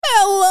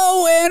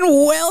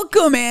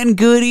Welcome and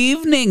good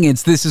evening.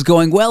 This is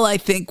going well, I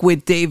think,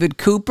 with David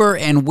Cooper.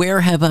 And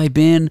where have I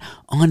been?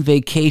 On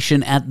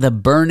vacation at the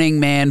Burning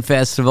Man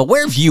Festival.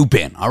 Where have you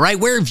been? All right,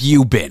 where have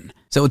you been?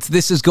 So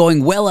This is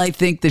going well, I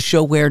think, the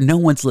show where no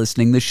one's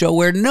listening, the show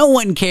where no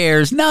one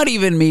cares, not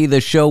even me, the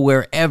show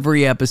where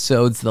every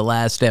episode's the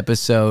last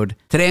episode.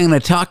 Today I'm going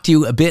to talk to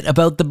you a bit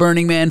about the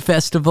Burning Man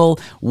Festival,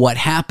 what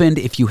happened.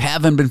 If you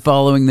haven't been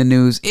following the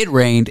news, it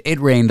rained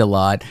a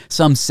lot.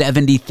 Some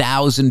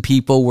 70,000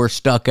 people were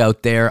stuck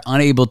out there,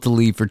 unable to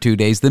leave for 2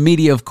 days. The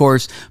media, of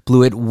course,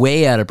 blew it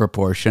way out of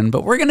proportion,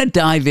 but we're going to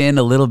dive in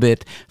a little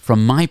bit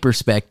from my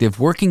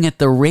perspective, working at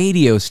the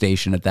radio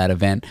station at that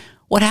event.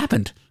 What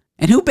happened?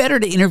 And who better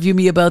to interview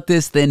me about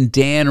this than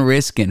Dan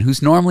Riskin,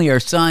 who's normally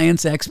our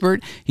science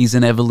expert. He's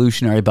an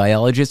evolutionary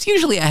biologist.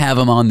 Usually I have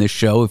him on this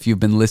show, if you've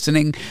been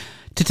listening,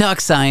 to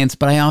talk science,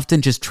 but I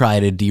often just try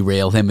to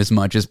derail him as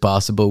much as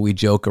possible. We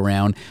joke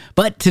around.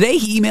 But today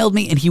he emailed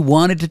me and he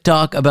wanted to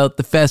talk about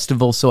the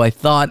festival, so I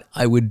thought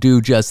I would do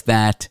just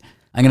that.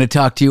 I'm going to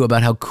talk to you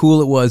about how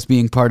cool it was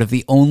being part of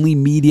the only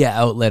media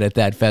outlet at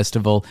that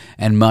festival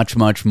and much,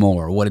 much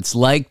more. What it's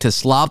like to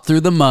slop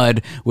through the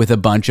mud with a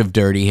bunch of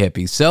dirty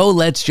hippies. So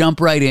let's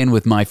jump right in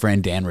with my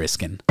friend Dan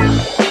Riskin.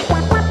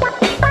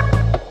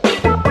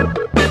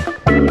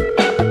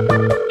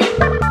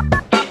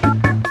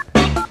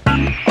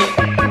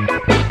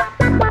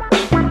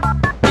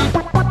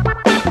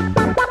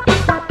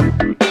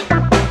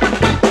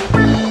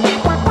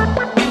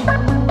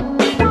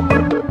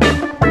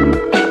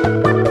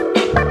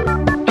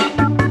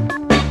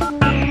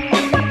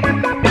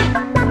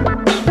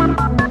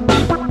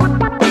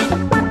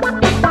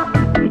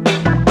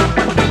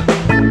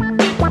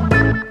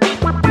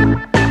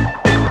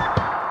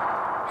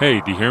 Hey,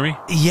 do you hear me?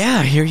 Yeah,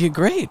 I hear you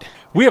great.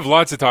 We have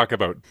lots to talk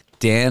about.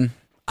 Dan,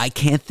 I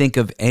can't think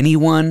of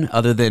anyone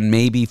other than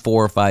maybe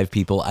 4 or 5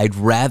 people I'd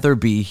rather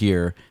be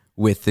here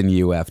with than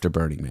you after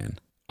Burning Man.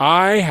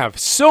 I have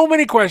so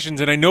many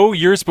questions, and I know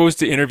you're supposed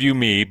to interview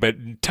me, but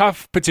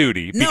tough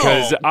patootie,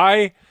 because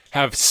I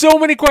have so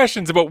many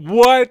questions about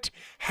what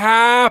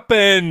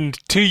happened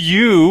to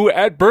you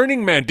at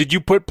Burning Man. Did you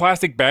put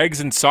plastic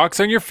bags and socks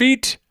on your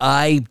feet?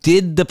 I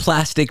did the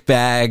plastic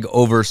bag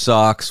over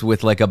socks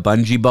with like a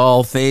bungee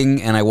ball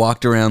thing, and I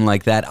walked around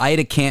like that. I had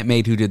a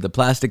campmate who did the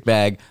plastic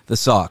bag, the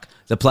sock,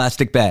 the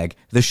plastic bag,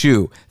 the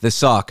shoe, the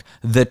sock,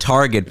 the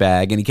Target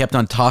bag, and he kept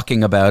on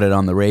talking about it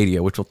on the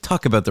radio, which we'll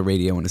talk about the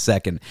radio in a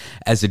second,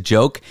 as a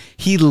joke.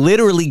 He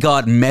literally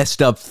got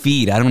messed up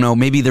feet. I don't know,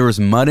 maybe there was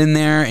mud in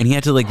there, and he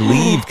had to like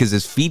leave because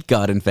his feet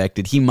got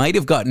infected. He might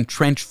have gotten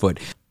trench foot.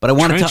 But I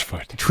want to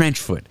trench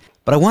foot.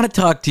 But I want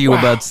to talk to you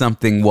about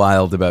something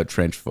wild about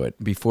trench foot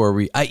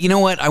before you know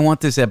what? I want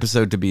this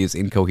episode to be as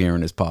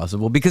incoherent as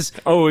possible because...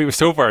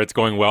 so far it's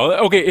going well.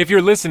 Okay, if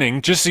you're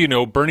listening, just so you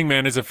know, Burning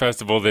Man is a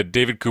festival that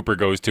David Cooper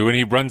goes to, and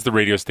he runs the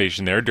radio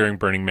station there during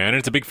Burning Man. And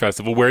it's a big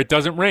festival where it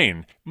doesn't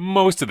rain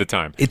most of the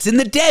time. It's in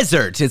the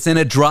desert. It's in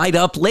a dried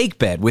up lake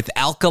bed with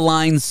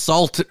alkaline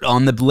salt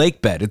on the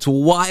lake bed. It's a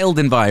wild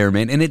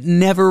environment, and it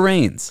never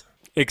rains.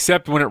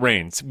 Except when it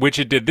rains, which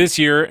it did this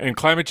year, and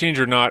climate change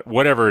or not,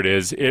 whatever it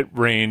is, it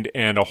rained,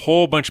 and a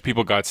whole bunch of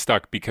people got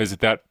stuck because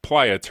that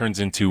playa turns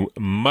into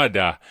mud,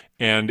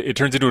 and it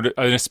turns into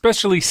an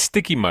especially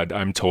sticky mud,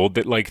 I'm told,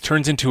 that like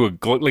turns into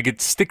like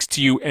it sticks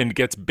to you and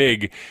gets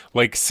big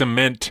like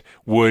cement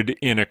would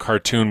in a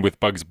cartoon with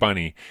Bugs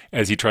Bunny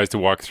as he tries to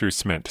walk through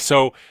cement.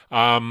 So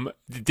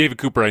David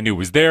Cooper, I knew,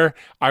 was there.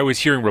 I was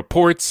hearing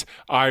reports.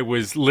 I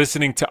was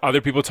listening to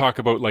other people talk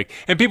about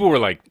and people were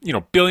like,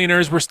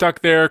 billionaires were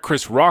stuck there.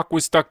 Chris Rock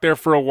was stuck there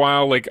for a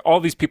while, like all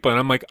these people. And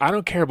I'm like, I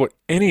don't care about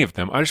any of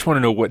them. I just want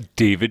to know what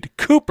David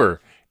Cooper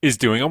is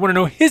doing. I want to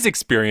know his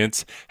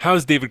experience.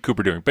 How's David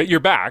Cooper doing? But you're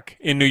back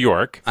in New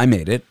York. I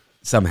made it.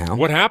 Somehow.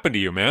 What happened to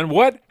you, man?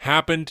 What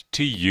happened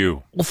to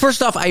you? Well,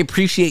 first off, I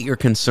appreciate your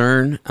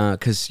concern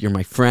because you're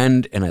my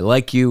friend and I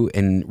like you,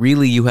 and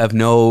really you have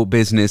no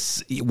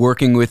business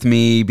working with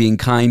me, being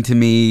kind to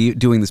me,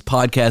 doing this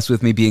podcast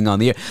with me, being on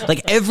the air.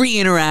 Like every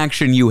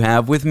interaction you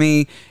have with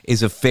me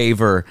is a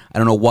favor. I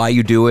don't know why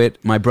you do it.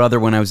 My brother,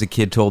 when I was a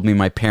kid, told me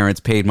my parents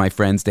paid my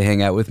friends to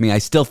hang out with me. I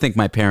still think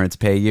my parents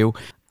pay you.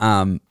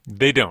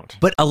 They don't.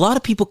 But a lot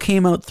of people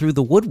came out through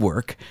the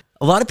woodwork.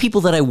 A lot of people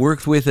that I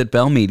worked with at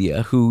Bell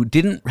Media who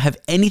didn't have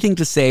anything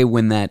to say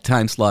when that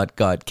time slot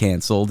got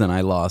canceled and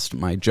I lost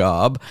my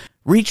job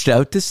reached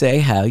out to say,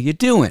 how you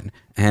doing?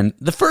 And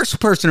the first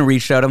person who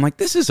reached out, I'm like,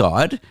 this is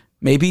odd.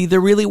 Maybe they're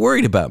really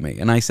worried about me.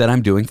 And I said,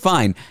 I'm doing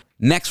fine.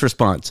 Next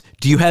response,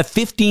 do you have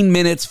 15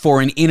 minutes for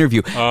an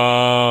interview?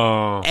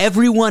 Oh.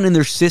 Everyone and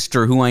their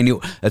sister who I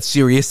knew at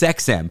Sirius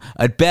XM,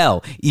 at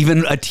Bell,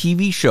 even a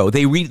TV show,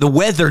 they read the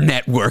Weather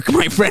Network,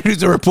 my friend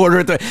who's a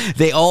reporter,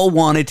 they all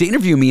wanted to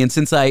interview me. And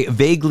since I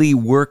vaguely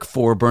work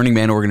for Burning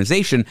Man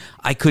organization,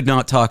 I could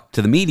not talk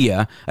to the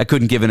media. I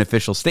couldn't give an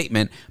official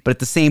statement. But at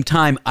the same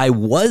time, I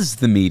was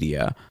the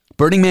media.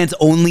 Burning Man's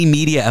only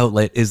media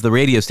outlet is the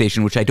radio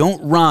station, which I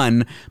don't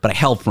run, but I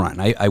help run.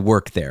 I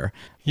work there.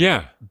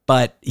 Yeah.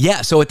 But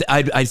yeah, so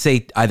I'd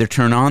say either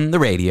turn on the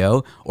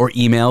radio or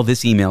email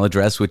this email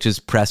address, which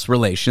is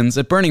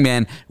pressrelations@Burning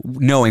Man,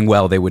 knowing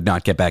well they would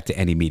not get back to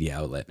any media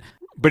outlet.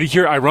 But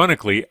here,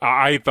 ironically,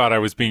 you thought I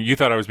was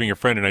being a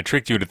friend, and I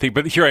tricked you to think.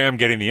 But here I am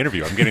getting the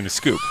interview. I'm getting the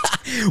scoop.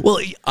 Well,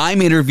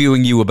 I'm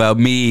interviewing you about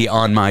me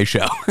on my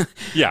show.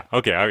 Yeah.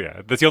 Okay. Oh,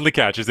 yeah. That's the only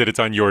catch, is that it's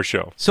on your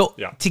show. So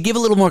yeah. To give a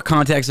little more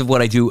context of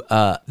what I do,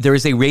 there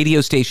is a radio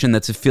station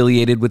that's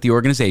affiliated with the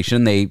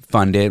organization. They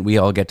fund it. We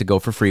all get to go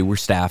for free. We're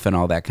staff and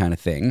all that kind of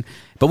thing.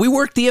 But we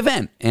work the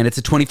event, and it's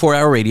a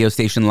 24-hour radio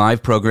station,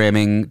 live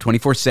programming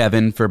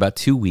 24/7 for about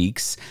 2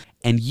 weeks.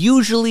 And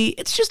usually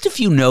it's just a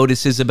few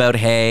notices about,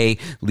 hey,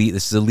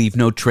 this is a leave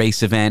no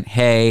trace event.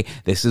 Hey,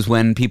 this is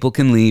when people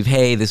can leave.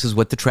 Hey, this is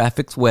what the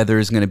traffic's weather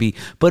is going to be.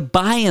 But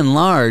by and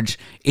large,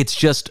 it's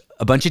just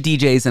a bunch of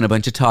DJs and a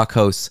bunch of talk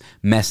hosts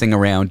messing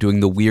around, doing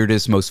the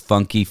weirdest, most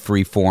funky,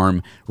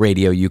 free-form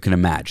radio you can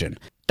imagine.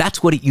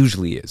 That's what it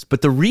usually is.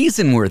 But the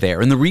reason we're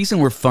there and the reason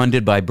we're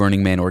funded by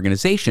Burning Man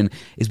organization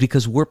is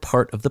because we're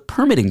part of the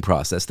permitting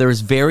process. There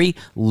is very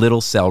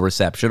little cell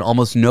reception,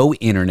 almost no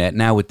internet.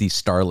 Now with these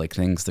Starlink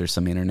things, there's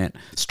some internet.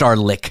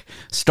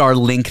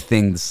 Starlink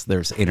things,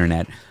 there's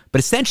internet. But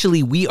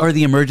essentially, we are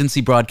the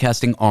emergency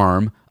broadcasting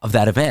arm of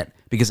that event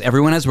because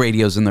everyone has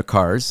radios in their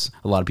cars.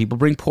 A lot of people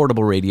bring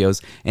portable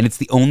radios, and it's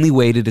the only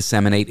way to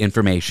disseminate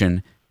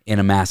information in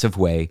a massive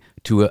way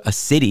to a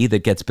city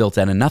that gets built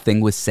out of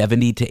nothing with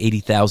 70 to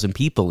 80,000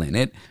 people in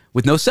it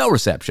with no cell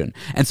reception.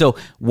 And so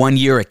one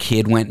year a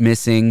kid went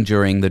missing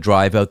during the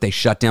drive out. They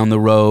shut down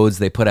the roads.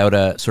 They put out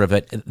a sort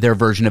of their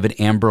version of an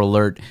Amber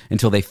Alert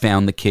until they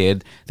found the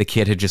kid. The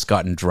kid had just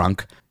gotten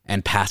drunk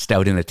and passed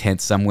out in a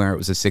tent somewhere. It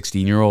was a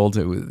 16-year-old.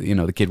 It was,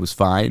 the kid was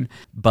fine.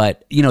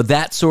 But,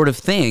 that sort of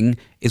thing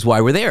is why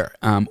we're there.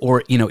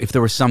 Or, if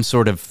there was some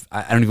sort of,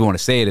 I don't even want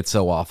to say it, it's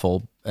so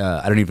awful.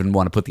 I don't even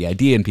want to put the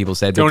idea in people's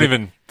heads.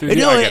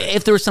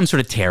 If there was some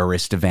sort of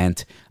terrorist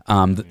event,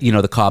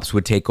 the cops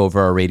would take over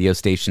our radio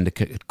station to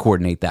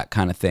coordinate that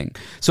kind of thing.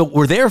 So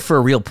we're there for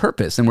a real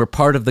purpose, and we're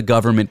part of the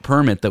government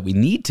permit that we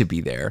need to be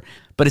there.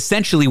 But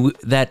essentially,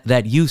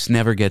 that use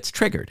never gets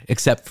triggered,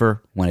 except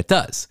for when it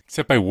does.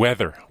 Except by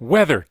weather.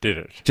 Weather did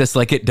it. Just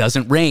like it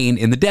doesn't rain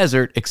in the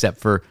desert,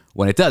 except for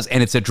when it does.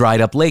 And it's a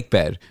dried up lake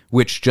bed,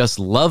 which just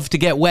love to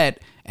get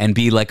wet and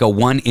be like a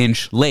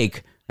 1-inch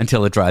lake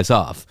until it dries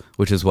off,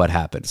 which is what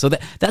happened. So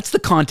that's the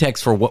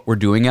context for what we're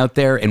doing out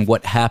there and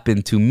what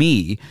happened to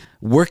me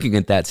working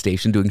at that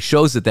station, doing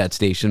shows at that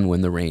station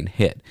when the rain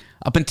hit.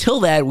 Up until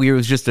that, it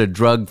was just a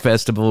drug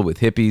festival with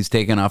hippies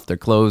taking off their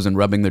clothes and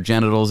rubbing their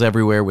genitals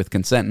everywhere with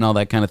consent and all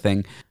that kind of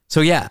thing.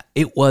 So yeah,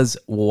 it was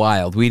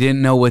wild. We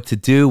didn't know what to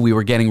do. We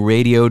were getting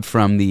radioed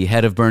from the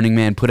head of Burning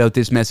Man, put out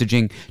this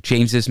messaging,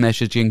 change this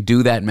messaging,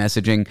 do that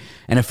messaging.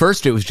 And at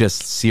first it was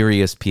just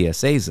serious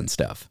PSAs and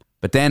stuff.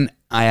 But then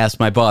I asked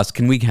my boss,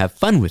 can we have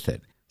fun with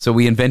it? So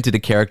we invented a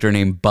character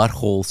named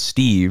Butthole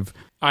Steve.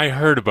 I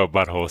heard about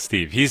Butthole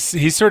Steve.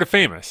 He's sort of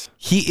famous.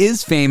 He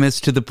is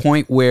famous to the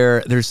point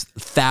where there's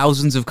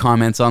thousands of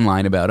comments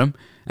online about him.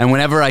 And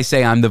whenever I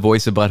say I'm the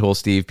voice of Butthole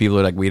Steve, people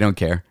are like, we don't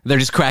care. They're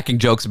just cracking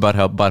jokes about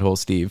how Butthole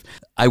Steve.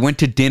 I went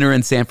to dinner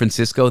in San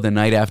Francisco the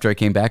night after I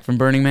came back from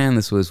Burning Man.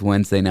 This was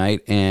Wednesday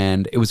night,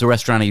 and it was a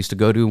restaurant I used to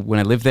go to when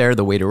I lived there.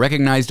 The waiter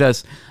recognized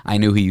us. I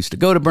knew he used to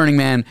go to Burning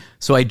Man.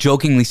 So I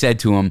jokingly said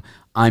to him,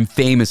 I'm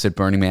famous at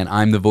Burning Man.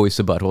 I'm the voice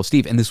of Butthole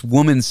Steve. And this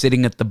woman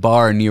sitting at the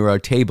bar near our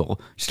table,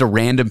 just a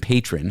random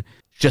patron,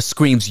 just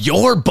screams,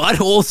 "You're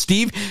Butthole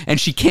Steve!" And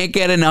she can't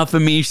get enough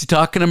of me. She's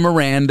talking to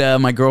Miranda,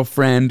 my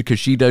girlfriend, because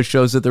she does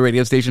shows at the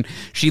radio station.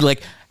 She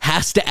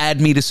has to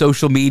add me to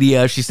social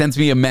media. She sends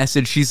me a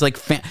message. She's like,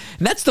 and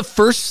that's the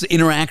first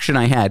interaction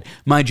I had.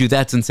 Mind you,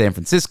 that's in San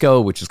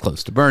Francisco, which is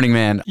close to Burning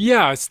Man.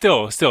 Yeah,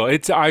 still,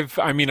 I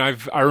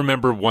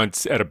remember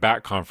once at a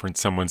bat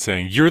conference, someone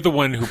saying, "You're the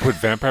one who put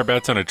vampire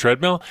bats on a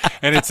treadmill,"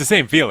 and it's the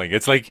same feeling.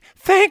 It's like,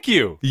 thank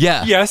you.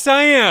 Yeah. Yes,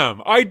 I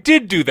am. I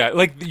did do that.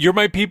 Like, you're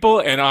my people,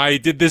 and I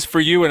did this for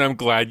you, and I'm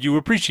glad you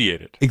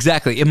appreciate it.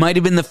 Exactly. It might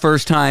have been the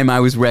first time I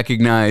was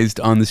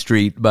recognized on the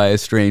street by a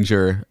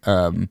stranger.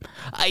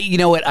 You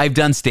know what? I've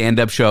done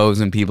stand-up shows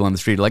and people on the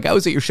street are like, I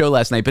was at your show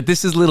last night, but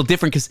this is a little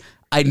different because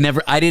I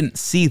didn't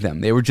see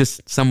them. They were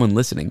just someone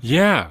listening.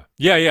 Yeah.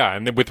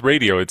 And then with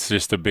radio, it's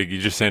just you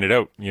just send it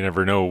out. You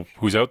never know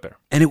who's out there.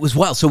 And it was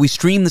wild. So we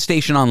streamed the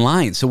station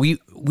online. So we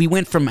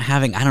went from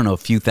having, a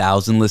few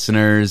thousand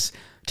listeners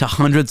to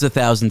hundreds of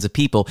thousands of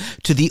people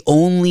to the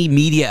only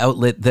media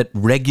outlet that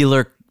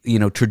regular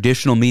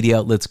traditional media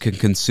outlets can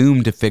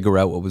consume to figure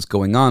out what was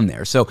going on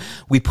there. So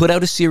we put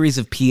out a series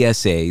of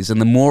PSAs, and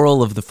the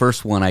moral of the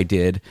first one I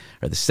did,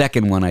 or the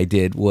second one I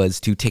did, was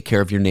to take care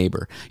of your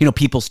neighbor.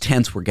 People's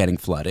tents were getting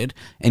flooded,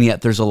 and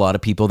yet there's a lot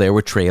of people there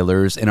with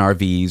trailers and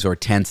RVs or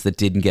tents that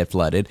didn't get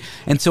flooded.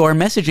 And so our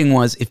messaging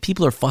was, if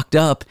people are fucked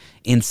up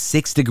in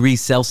 6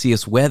 degrees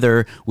Celsius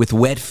weather with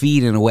wet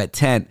feet in a wet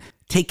tent,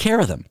 take care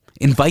of them.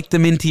 invite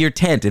them into your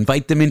tent,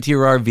 invite them into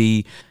your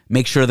RV,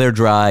 make sure they're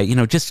dry.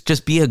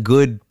 Just be a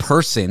good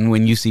person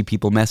when you see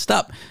people messed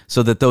up,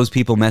 so that those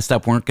people messed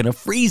up weren't going to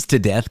freeze to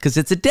death, because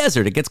it's a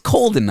desert. It gets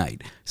cold at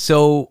night.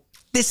 So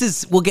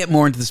we'll get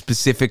more into the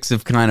specifics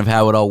of kind of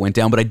how it all went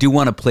down, but I do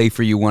want to play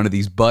for you one of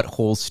these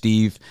Butthole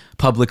Steve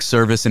public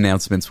service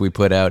announcements we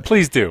put out.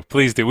 Please do.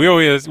 We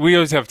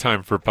always have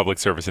time for public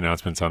service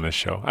announcements on this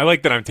show. I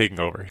like that I'm taking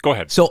over. Go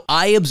ahead. So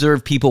I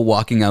observe people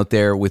walking out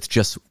there with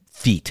just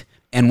feet.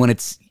 And when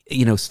it's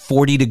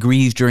 40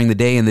 degrees during the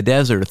day in the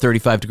desert, or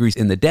 35 degrees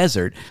in the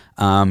desert,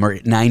 or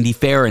 90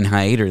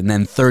 Fahrenheit, and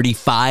then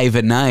 35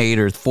 at night,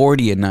 or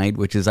 40 at night,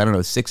 which is,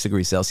 6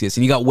 degrees Celsius,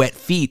 and you got wet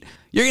feet,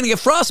 you're going to get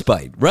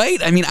frostbite, right?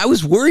 I mean, I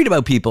was worried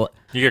about people.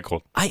 You get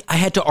cold. I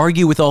had to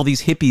argue with all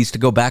these hippies to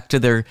go back to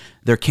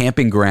their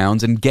camping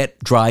grounds and get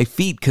dry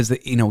feet, because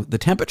the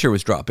temperature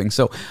was dropping.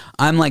 So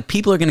I'm like,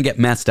 people are going to get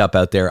messed up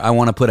out there. I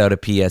want to put out a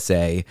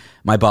PSA.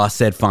 My boss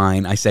said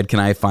fine. I said, can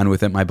I have fun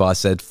with it? My boss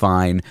said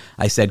fine.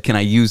 I said, can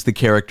I use the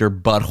character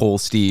Butthole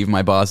Steve?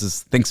 My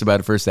boss thinks about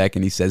it for a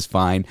second. He says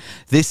fine.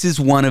 This is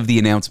one of the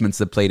announcements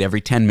that played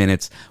every 10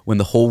 minutes when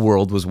the whole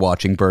world was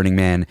watching Burning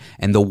Man,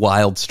 and the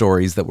wild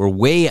stories that were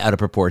way out of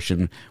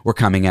proportion were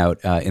coming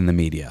out in the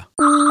media.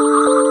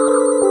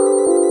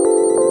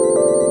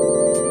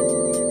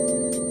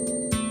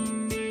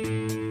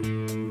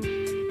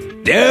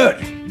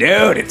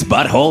 Dude, it's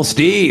Butthole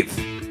Steve.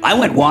 I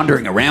went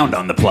wandering around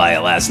on the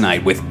playa last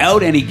night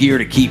without any gear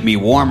to keep me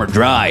warm or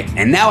dry,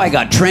 and now I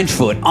got trench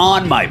foot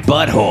on my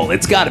butthole.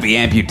 It's got to be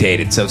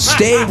amputated, so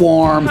stay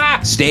warm,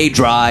 stay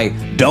dry,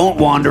 don't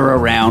wander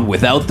around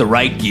without the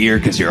right gear,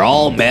 because you're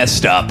all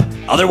messed up.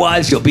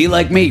 Otherwise, you'll be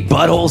like me,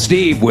 Butthole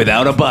Steve,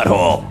 without a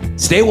butthole.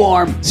 Stay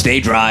warm, stay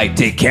dry,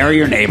 take care of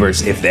your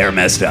neighbors if they're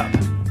messed up.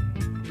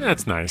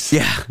 That's nice.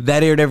 Yeah,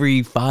 that aired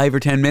every 5 or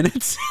 10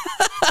 minutes.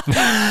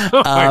 Oh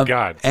my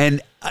God.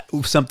 And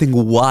something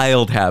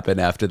wild happened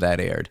after that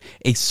aired.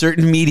 A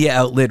certain media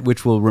outlet,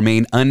 which will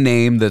remain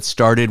unnamed, that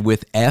started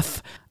with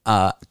F,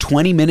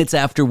 20 minutes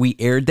after we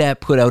aired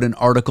that, put out an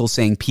article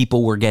saying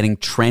people were getting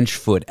trench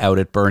foot out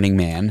at Burning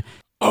Man.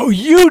 Oh,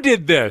 you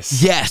did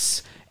this?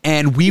 Yes.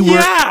 And we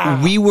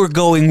were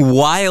going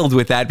wild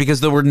with that, because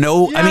there were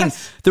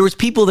there was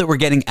people that were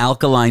getting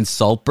alkaline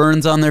salt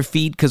burns on their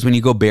feet, because when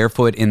you go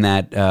barefoot in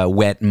that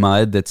wet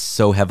mud that's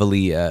so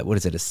heavily,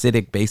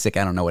 acidic, basic?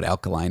 I don't know what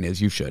alkaline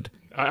is. You should.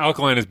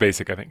 Alkaline is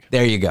basic, I think.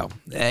 There you go.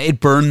 It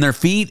burned their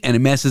feet, and it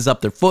messes up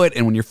their foot,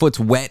 and when your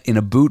foot's wet in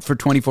a boot for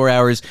 24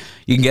 hours,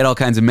 you can get all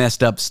kinds of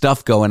messed up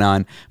stuff going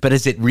on. But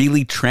is it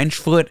really trench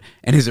foot,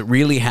 and is it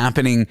really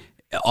happening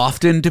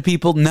often to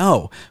people?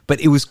 No,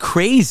 but it was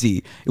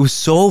crazy. It was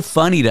so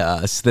funny to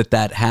us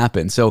that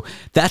happened. So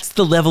that's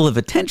the level of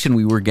attention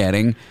we were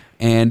getting.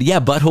 And yeah,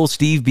 Butthole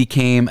Steve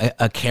became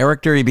a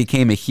character. He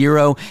became a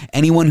hero.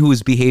 Anyone who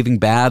was behaving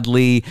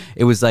badly,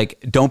 it was like,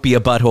 don't be a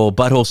butthole.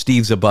 Butthole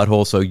Steve's a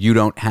butthole, so you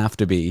don't have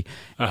to be.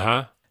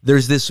 Uh-huh.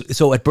 There's this,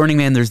 so at Burning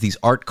Man, there's these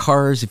art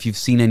cars. If you've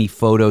seen any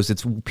photos,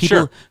 it's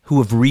people who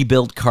have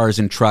rebuilt cars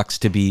and trucks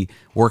to be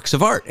works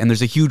of art. And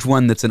there's a huge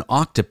one that's an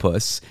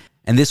octopus.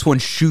 And this one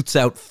shoots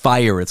out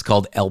fire. It's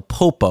called El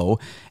Popo,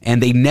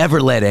 and they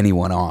never let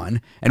anyone on.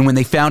 And when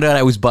they found out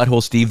I was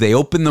Butthole Steve, they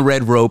opened the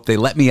red rope. They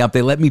let me up.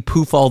 They let me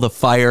poof all the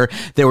fire.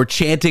 They were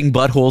chanting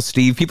Butthole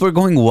Steve. People are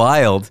going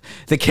wild.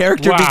 The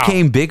character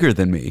became bigger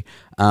than me.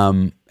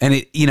 And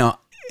it,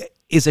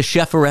 is a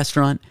chef a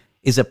restaurant?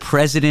 Is a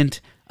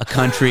president a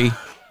country?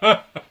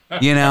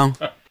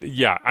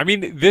 Yeah, I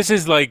mean, this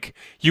is like,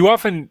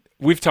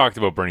 we've talked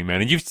about Burning Man,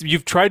 and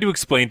you've tried to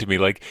explain to me,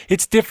 like,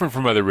 it's different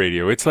from other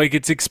radio. It's like,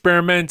 it's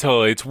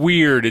experimental, it's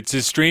weird, it's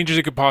as strange as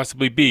it could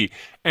possibly be.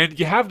 And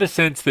you have the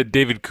sense that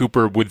David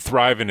Cooper would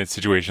thrive in a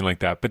situation like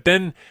that. But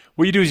then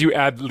what you do is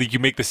you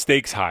make the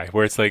stakes high,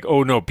 where it's like,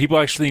 oh no, people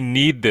actually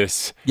need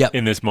this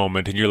in this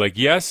moment. And you're like,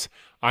 yes,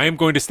 I am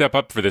going to step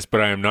up for this, but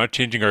I am not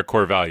changing our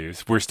core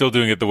values. We're still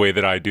doing it the way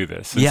that I do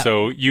this. And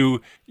so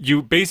you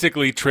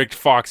basically tricked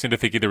Fox into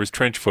thinking there was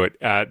trench foot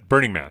at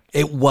Burning Man.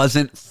 It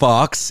wasn't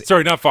Fox.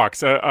 Sorry, not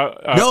Fox.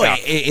 No,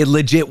 it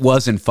legit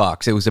wasn't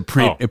Fox. It was a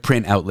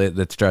print outlet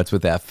that starts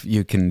with F.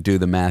 You can do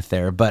the math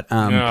there. But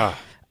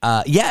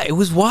it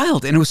was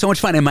wild, and it was so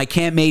much fun. And my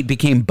campmate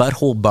became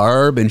Butthole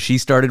Barb, and she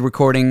started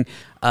recording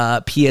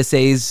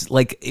PSAs.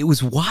 Like, it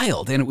was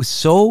wild, and it was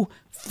so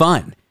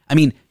fun. I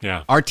mean,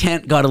 our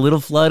tent got a little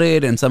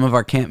flooded and some of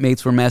our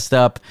campmates were messed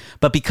up,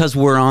 but because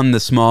we're on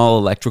the small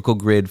electrical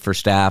grid for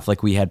staff,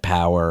 like, we had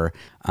power.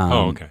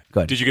 Okay.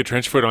 Go ahead. Did you get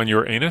trench foot on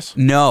your anus?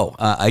 No,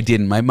 I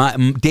didn't.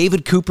 My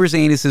David Cooper's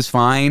anus is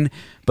fine,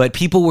 but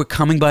people were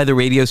coming by the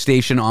radio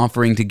station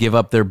offering to give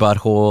up their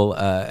butthole,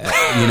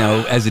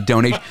 as a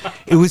donation.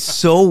 It was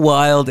so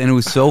wild and it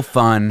was so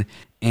fun.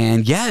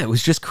 And yeah, it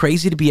was just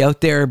crazy to be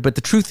out there. But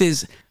the truth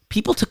is,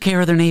 people took care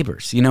of their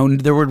neighbors.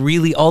 There were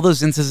really all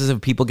those instances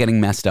of people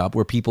getting messed up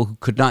were people who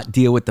could not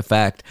deal with the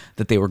fact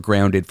that they were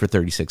grounded for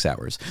 36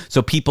 hours.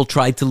 So people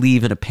tried to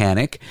leave in a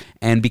panic.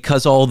 And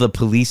because all the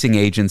policing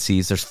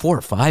agencies, there's 4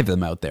 or 5 of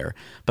them out there,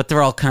 but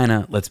they're all kind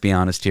of, let's be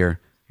honest here,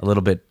 a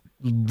little bit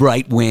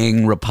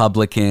right-wing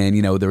Republican.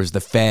 You know, there's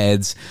the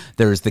feds,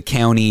 there's the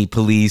county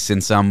police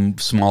in some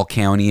small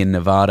county in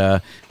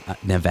Nevada.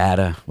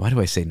 Nevada. Why do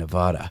I say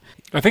Nevada?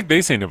 I think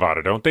they say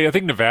Nevada, don't they? I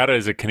think Nevada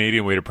is a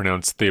Canadian way to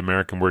pronounce the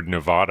American word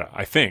Nevada,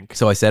 I think.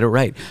 So I said it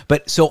right.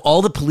 But so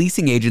all the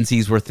policing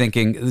agencies were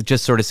thinking,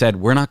 just sort of said,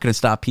 we're not going to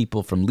stop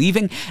people from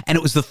leaving. And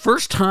it was the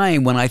first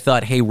time when I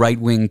thought, hey,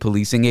 right-wing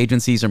policing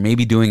agencies are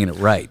maybe doing it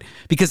right.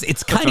 Because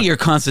it's kind of your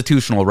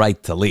constitutional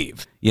right to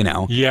leave, you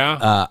know?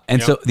 Yeah.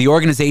 So the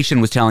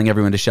organization was telling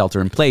everyone to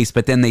shelter in place,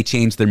 but then they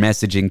changed their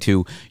messaging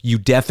to, you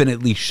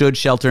definitely should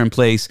shelter in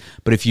place,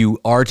 but if you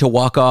are to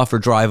walk off or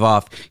drive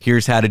off,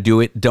 here's how to do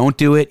it. Don't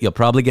do it. You'll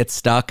probably get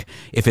stuck.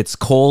 If it's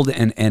cold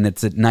and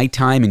it's at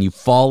nighttime and you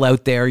fall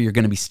out there, you're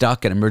going to be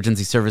stuck and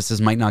emergency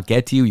services might not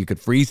get to you. You could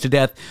freeze to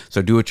death.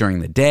 So do it during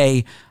the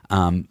day.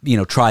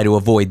 Try to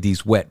avoid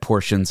these wet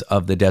portions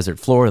of the desert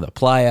floor, the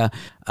playa,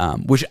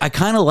 which I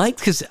kind of liked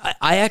because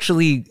I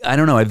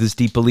don't know, I have this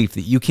deep belief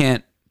that you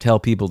can't tell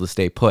people to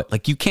stay put.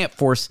 Like, you can't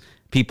force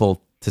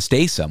people to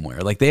stay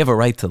somewhere. Like, they have a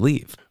right to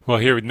leave. Well,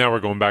 here, now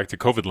we're going back to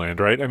COVID land,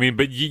 right? I mean,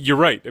 but you're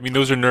right. I mean,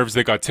 those are nerves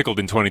that got tickled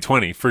in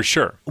 2020, for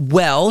sure.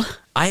 Well,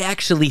 I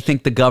actually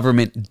think the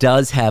government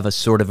does have a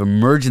sort of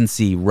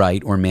emergency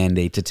right or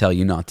mandate to tell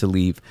you not to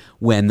leave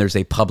when there's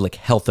a public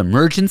health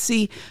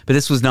emergency, but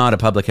this was not a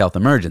public health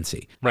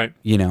emergency. Right.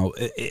 You know,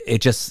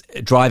 it just,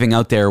 driving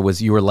out there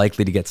was, you were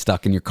likely to get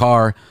stuck in your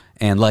car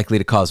and likely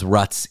to cause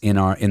ruts in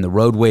the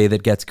roadway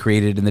that gets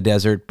created in the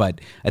desert.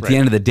 But at the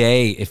end of the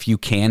day, if you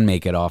can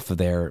make it off of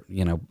there,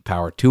 you know,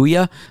 power to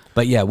you.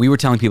 But yeah, we were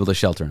telling people to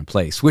shelter in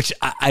place, which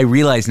I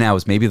realize now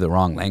is maybe the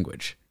wrong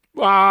language.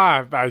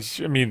 Yeah.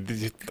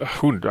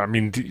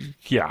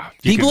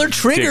 People are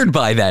triggered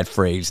by that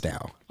phrase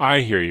now.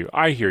 I hear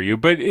you.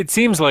 But it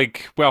seems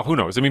like, well, who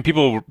knows? I mean,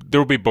 there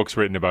will be books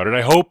written about it.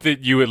 I hope that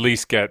you at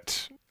least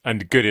get a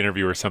good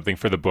interview or something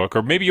for the book,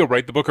 or maybe you'll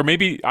write the book, or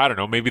maybe, I don't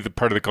know, maybe the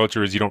part of the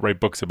culture is you don't write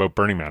books about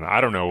Burning Man. I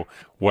don't know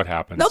what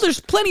happens. No, there's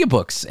plenty of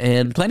books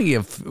and plenty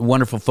of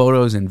wonderful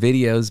photos and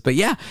videos. But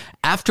yeah,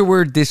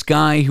 afterward, this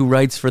guy who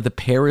writes for the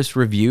Paris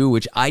Review,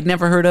 which I'd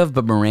never heard of,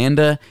 but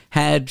Miranda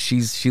had.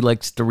 She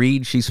likes to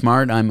read. She's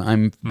smart.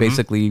 I'm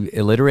basically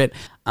illiterate.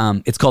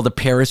 It's called the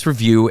Paris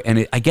Review,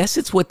 and I guess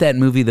it's what that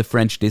movie, The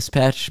French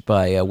Dispatch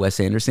by Wes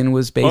Anderson,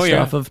 was based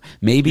off of,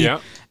 maybe. Yeah.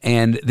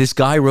 And this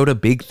guy wrote a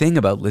big thing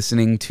about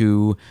listening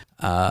to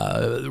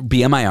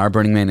BMIR,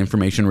 Burning Man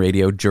Information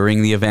Radio,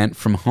 during the event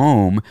from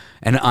home,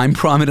 and I'm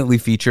prominently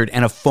featured,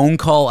 and a phone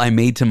call I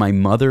made to my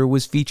mother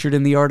was featured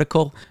in the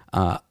article.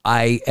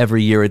 I,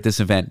 every year at this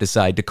event,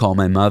 decide to call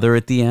my mother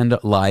at the end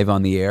live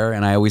on the air,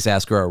 and I always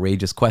ask her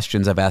outrageous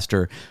questions. I've asked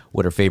her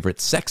what her favorite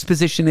sex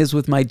position is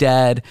with my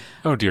dad.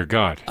 Oh, dear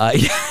God.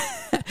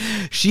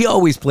 She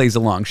always plays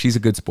along. She's a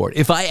good sport.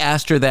 If I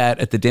asked her that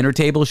at the dinner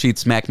table, she'd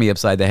smack me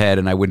upside the head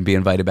and I wouldn't be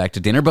invited back to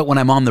dinner. But when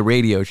I'm on the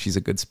radio, she's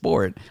a good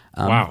sport.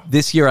 Wow.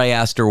 This year I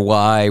asked her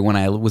why, when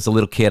I was a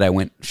little kid, I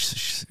went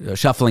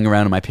shuffling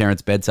around in my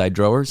parents' bedside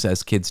drawers,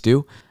 as kids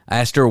do. I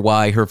asked her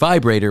why her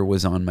vibrator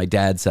was on my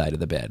dad's side of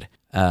the bed.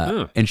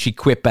 And she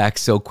quit back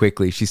so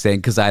quickly. She's saying,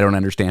 because I don't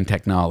understand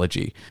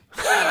technology,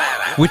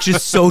 which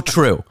is so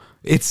true.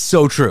 It's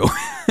so true.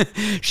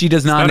 She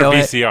does not know a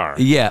VCR.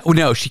 Yeah. Well,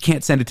 no, she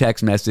can't send a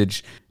text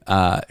message.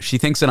 She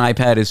thinks an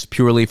iPad is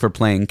purely for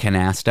playing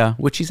canasta,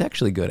 which she's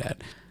actually good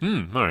at.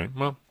 All right.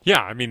 Well,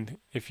 yeah. I mean,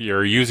 if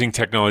you're using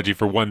technology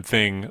for one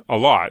thing a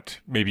lot,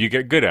 maybe you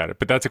get good at it.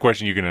 But that's a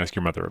question you can ask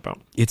your mother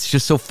about. It's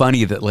just so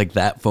funny that like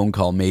that phone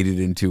call made it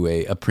into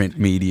a print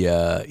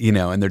media, you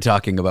know, and they're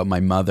talking about my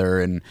mother.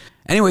 And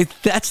anyway,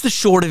 that's the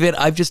short of it.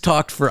 I've just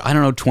talked for,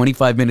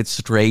 25 minutes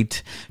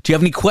straight. Do you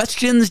have any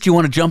questions? Do you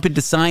want to jump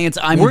into science?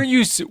 Were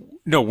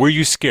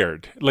you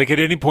scared? Like at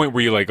any point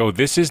were you like, oh,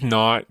 this is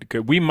not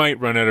good. We might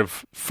run out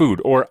of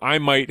food, or I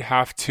might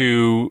have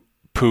to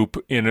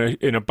poop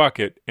in a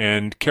bucket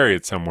and carry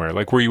it somewhere.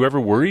 Like, were you ever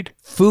worried?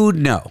 Food,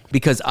 no,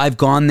 because I've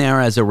gone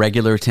there as a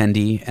regular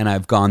attendee and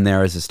I've gone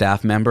there as a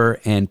staff member,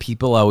 and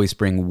people always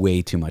bring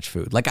way too much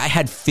food. Like I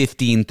had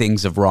 15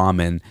 things of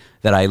ramen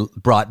that I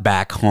brought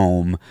back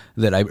home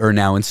that are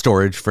now in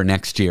storage for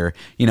next year.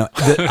 You know,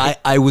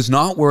 I was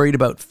not worried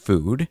about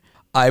food.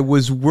 I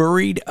was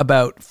worried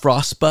about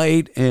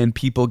frostbite and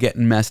people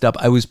getting messed up.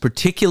 I was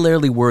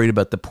particularly worried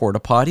about the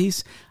porta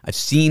potties. I've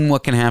seen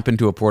what can happen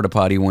to a porta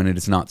potty when it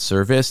is not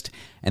serviced.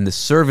 And the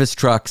service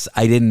trucks,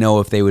 I didn't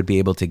know if they would be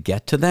able to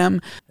get to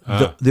them.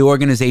 The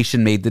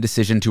organization made the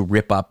decision to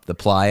rip up the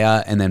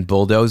playa and then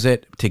bulldoze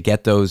it to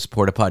get those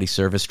porta potty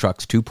service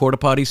trucks to porta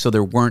potties. So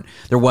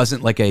there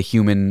wasn't like a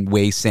human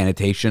waste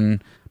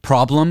sanitation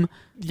problem.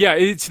 Yeah,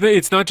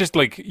 it's not just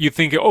like you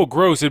think, oh,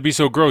 gross, it'd be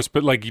so gross,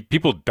 but like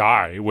people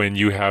die when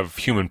you have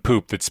human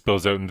poop that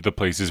spills out into the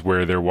places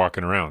where they're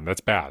walking around.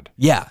 That's bad.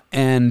 Yeah,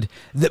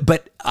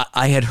 but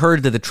I had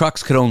heard that the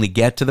trucks could only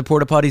get to the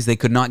porta potties. They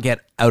could not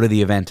get out of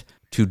the event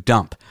to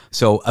dump.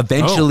 So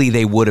eventually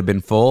they would have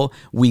been full.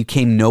 We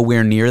came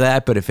nowhere near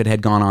that, but if it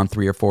had gone on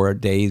 3 or 4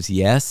 days,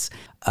 yes.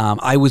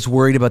 I was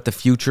worried about the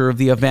future of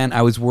the event.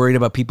 I was worried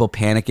about people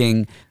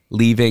panicking,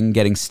 leaving,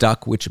 getting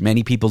stuck, which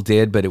many people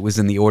did, but it was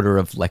in the order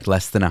of like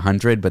less than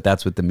 100, but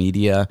that's what the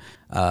media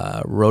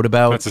wrote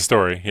about. That's a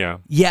story, yeah.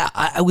 Yeah,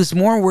 I was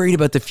more worried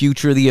about the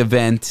future of the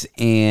event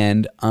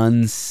and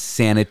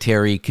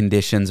unsanitary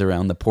conditions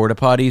around the porta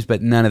potties,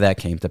 but none of that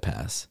came to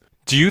pass.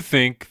 Do you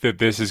think that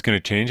this is going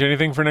to change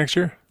anything for next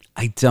year?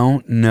 I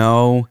don't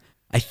know.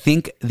 I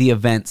think the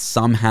event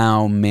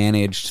somehow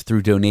managed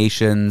through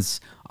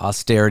donations,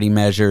 austerity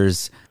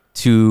measures,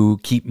 to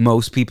keep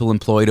most people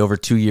employed over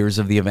 2 years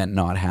of the event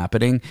not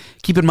happening.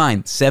 Keep in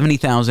mind,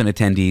 70,000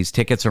 attendees.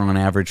 Tickets are on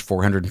average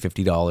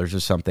 $450 or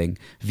something.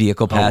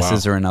 Vehicle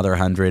passes are another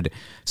 100.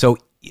 So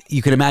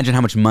you can imagine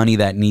how much money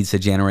that needs to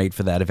generate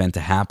for that event to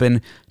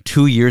happen.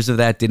 2 years of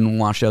that didn't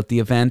wash out the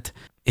event.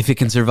 If it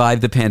can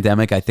survive the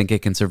pandemic, I think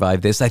it can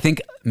survive this. I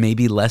think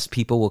maybe less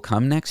people will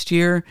come next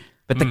year,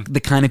 but the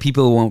kind of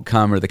people who won't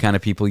come are the kind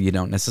of people you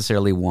don't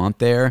necessarily want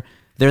there.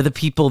 They're the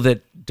people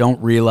that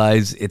don't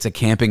realize it's a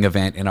camping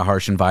event in a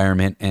harsh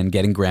environment, and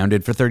getting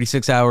grounded for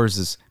 36 hours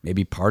is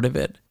maybe part of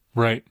it.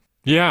 Right.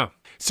 Yeah.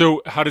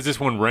 So how does this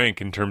one rank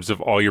in terms of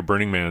all your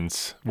Burning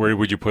Mans? Where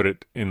would you put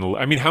it in the...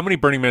 I mean, how many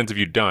Burning Mans have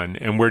you done,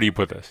 and where do you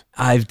put this?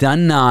 I've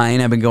done 9.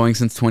 I've been going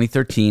since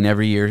 2013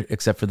 every year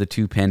except for the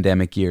 2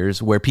 pandemic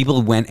years where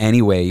people went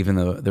anyway even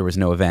though there was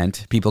no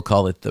event. People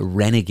call it the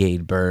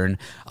Renegade Burn.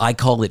 I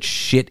call it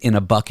shit in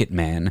a bucket,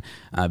 man,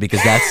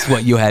 because that's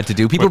what you had to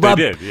do. People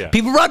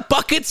brought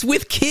buckets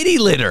with kitty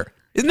litter.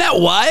 Isn't that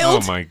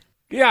wild? Oh, my...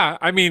 Yeah,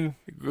 I mean,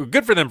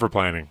 good for them for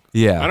planning.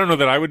 Yeah. I don't know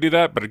that I would do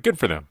that, but good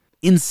for them.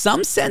 In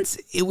some sense,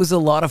 it was a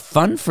lot of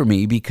fun for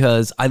me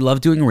because I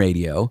love doing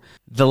radio.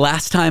 The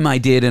last time I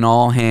did an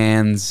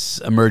all-hands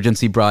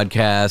emergency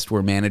broadcast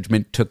where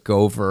management took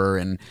over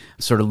and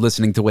sort of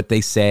listening to what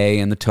they say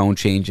and the tone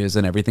changes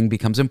and everything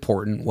becomes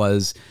important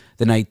was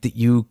the night that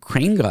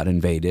Ukraine got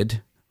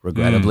invaded,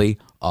 regrettably,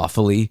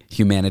 awfully,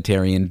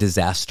 humanitarian,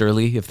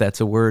 disasterly, if that's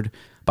a word,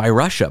 by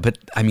Russia. But,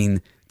 I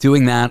mean,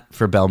 doing that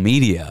for Bell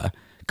Media,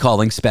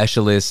 calling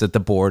specialists at the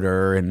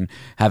border and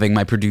having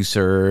my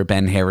producer,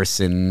 Ben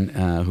Harrison,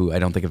 who I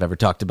don't think I've ever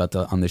talked about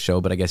on the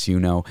show, but I guess you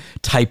know,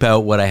 type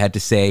out what I had to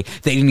say.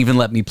 They didn't even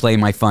let me play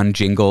my fun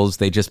jingles.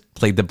 They just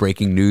played the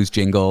breaking news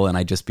jingle, and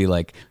I'd just be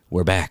like,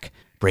 we're back,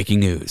 breaking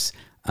news.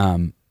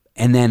 And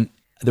then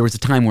there was a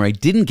time where I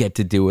didn't get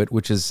to do it,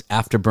 which is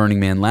after Burning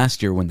Man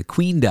last year when the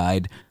Queen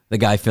died. The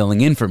guy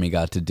filling in for me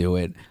got to do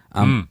it.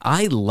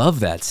 I love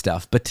that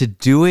stuff, but to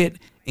do it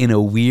in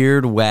a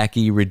weird,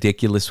 wacky,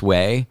 ridiculous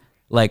way,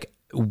 like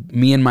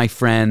me and my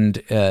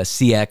friend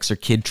CX or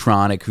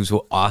Kidtronic, who's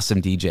an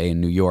awesome DJ in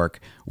New York,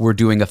 were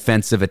doing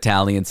offensive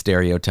Italian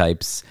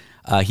stereotypes.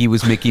 He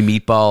was Mickey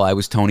Meatball, I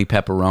was Tony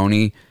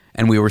Pepperoni,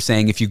 and we were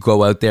saying if you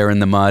go out there in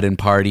the mud and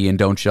party and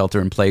don't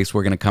shelter in place,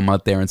 we're going to come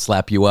out there and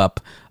slap you up.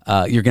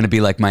 You're going to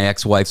be like my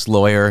ex-wife's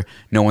lawyer.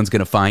 No one's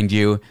going to find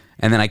you.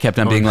 And then I kept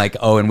on being like,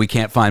 oh, and we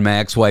can't find my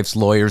ex-wife's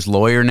lawyer's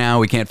lawyer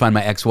now. We can't find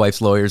my ex-wife's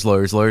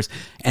lawyer's.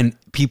 And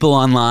people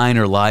online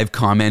are live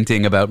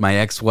commenting about my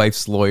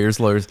ex-wife's lawyers.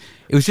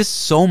 It was just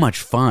so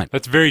much fun.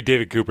 That's very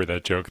David Cooper,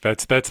 that joke.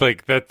 That's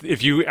like that.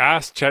 If you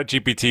asked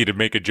ChatGPT to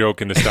make a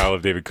joke in the style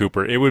of David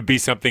Cooper, it would be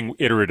something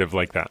iterative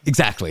like that.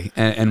 Exactly.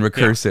 And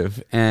recursive.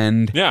 Yeah.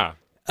 And yeah.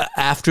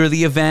 After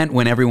the event,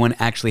 when everyone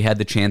actually had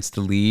the chance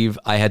to leave,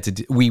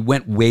 we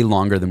went way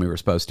longer than we were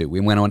supposed to. We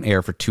went on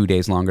air for 2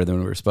 days longer than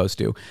we were supposed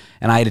to.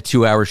 And I had a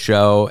 2-hour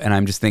show, and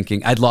I'm just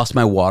thinking, I'd lost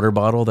my water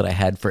bottle that I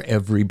had for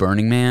every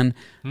Burning Man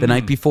the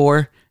night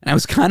before, and I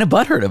was kind of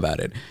butthurt about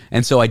it.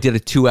 And so I did a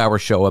 2-hour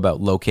show about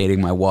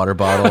locating my water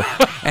bottle.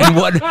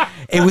 And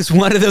it was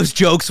one of those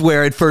jokes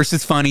where at first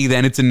it's funny,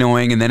 then it's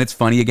annoying, and then it's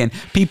funny again.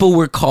 People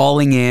were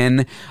calling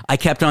in. I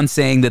kept on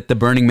saying that the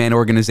Burning Man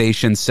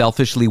organization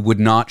selfishly would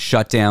not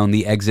shut down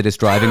the Exodus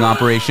driving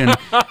operation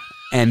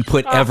and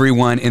put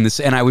everyone in this.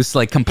 And I was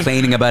like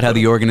complaining about how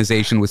the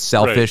organization was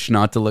selfish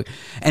not to look.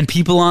 And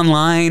people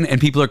online and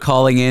people are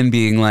calling in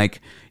being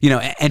like, you know,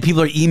 and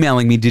people are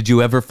emailing me, did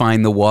you ever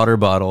find the water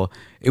bottle?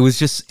 It was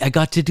just, I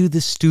got to do the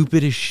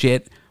stupidest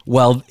shit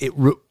while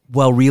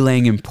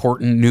relaying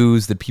important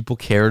news that people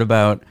cared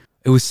about.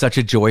 It was such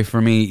a joy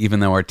for me,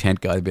 even though our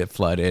tent got a bit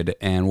flooded,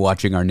 and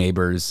watching our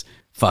neighbors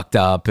fucked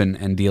up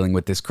and dealing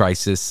with this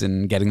crisis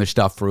and getting their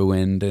stuff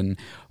ruined and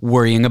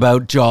worrying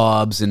about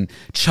jobs and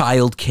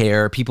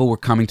childcare. People were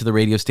coming to the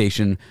radio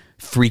station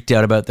freaked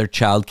out about their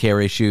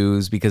childcare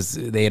issues because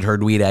they had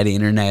heard we'd had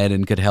internet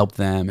and could help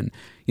them. And,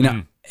 you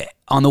know,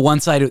 on the one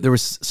side, there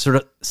was sort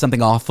of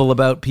something awful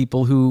about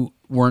people who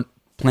weren't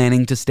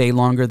planning to stay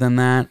longer than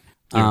that.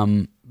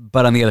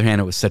 But on the other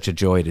hand, it was such a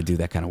joy to do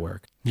that kind of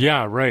work.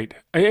 Yeah, right.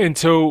 And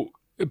so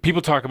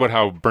people talk about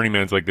how Burning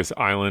Man's like this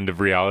island of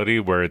reality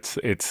where it's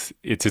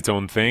its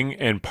own thing.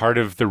 And part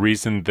of the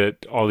reason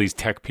that all these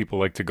tech people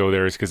like to go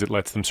there is because it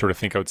lets them sort of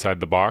think outside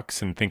the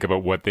box and think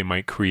about what they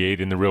might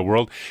create in the real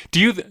world. Do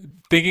you,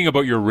 thinking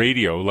about your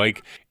radio,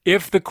 like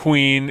if the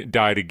Queen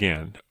died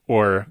again,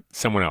 or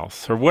someone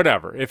else or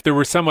whatever, if there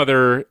were some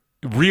other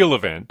real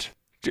event,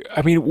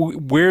 I mean,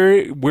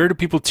 where do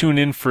people tune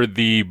in for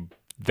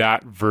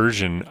that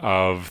version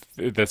of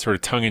that sort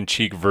of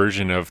tongue-in-cheek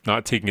version of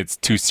not taking it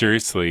too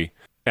seriously?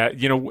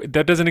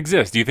 That doesn't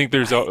exist. Do you think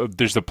there's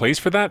a place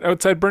for that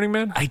outside Burning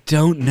Man? I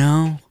don't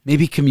know.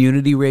 Maybe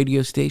community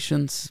radio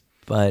stations,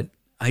 but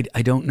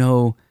I don't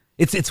know.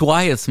 It's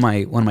why it's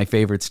one of my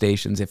favorite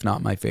stations, if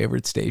not my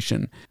favorite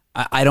station.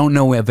 I don't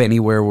know of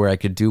anywhere where I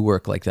could do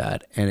work like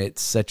that, and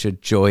it's such a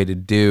joy to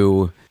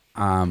do.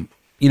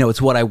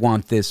 It's what I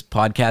want this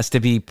podcast to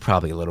be,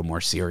 probably a little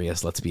more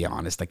serious, let's be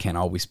honest. I can't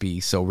always be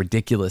so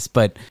ridiculous,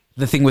 but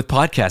the thing with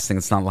podcasting,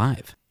 it's not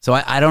live. So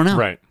I don't know.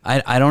 Right.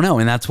 I don't know,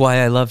 and that's why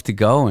I love to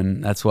go,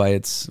 and that's why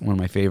it's one of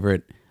my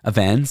favorite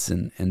events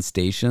and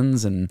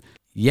stations, and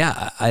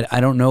yeah, I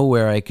don't know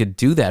where I could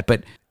do that,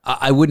 but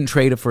I wouldn't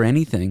trade it for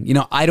anything.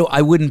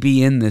 I wouldn't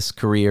be in this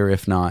career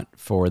if not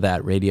for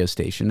that radio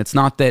station. It's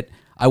not that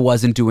I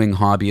wasn't doing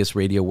hobbyist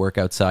radio work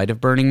outside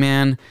of Burning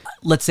Man.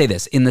 Let's say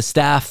this. In the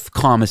staff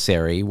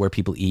commissary where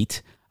people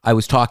eat, I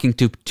was talking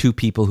to two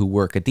people who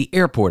work at the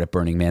airport at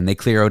Burning Man. They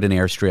clear out an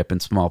airstrip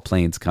and small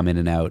planes come in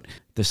and out.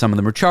 Some of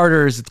them are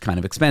charters. It's kind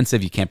of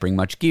expensive. You can't bring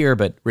much gear,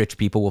 but rich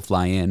people will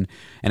fly in.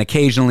 And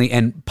occasionally,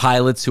 and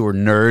pilots who are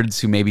nerds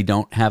who maybe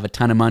don't have a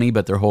ton of money,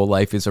 but their whole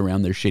life is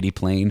around their shitty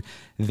plane,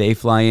 they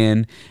fly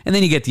in. And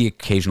then you get the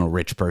occasional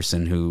rich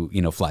person who,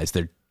 flies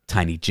their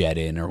tiny jet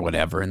in or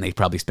whatever, and they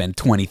probably spend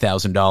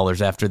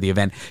 $20,000 after the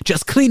event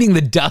just cleaning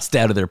the dust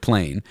out of their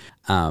plane.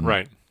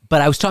 Right.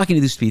 But I was talking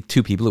to these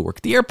two people who work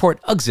at the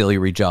airport,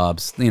 auxiliary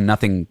jobs,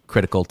 nothing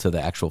critical to the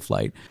actual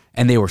flight.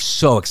 And they were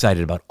so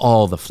excited about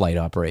all the flight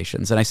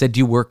operations. And I said, do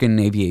you work in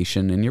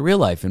aviation in your real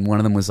life? And one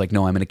of them was like,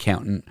 no, I'm an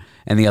accountant.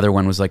 And the other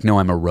one was like, no,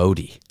 I'm a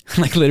roadie.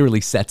 Like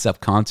literally sets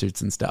up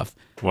concerts and stuff.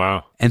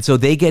 Wow. And so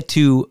they get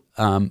to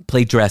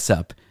play dress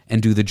up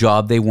and do the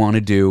job they want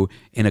to do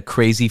in a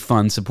crazy,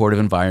 fun, supportive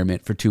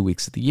environment for 2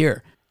 weeks of the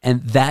year.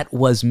 And that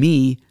was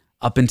me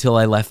up until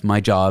I left my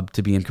job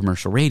to be in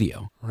commercial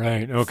radio.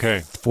 Right,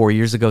 okay. 4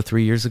 years ago,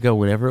 3 years ago,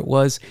 whatever it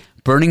was.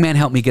 Burning Man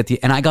helped me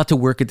and I got to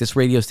work at this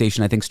radio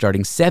station, I think,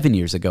 starting 7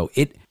 years ago.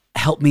 It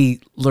helped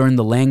me learn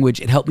the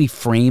language. It helped me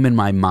frame in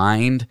my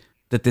mind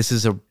that this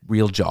is a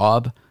real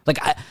job. Like,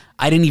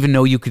 I didn't even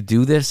know you could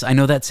do this. I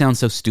know that sounds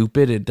so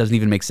stupid. It doesn't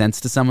even make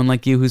sense to someone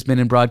like you who's been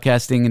in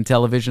broadcasting and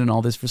television and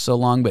all this for so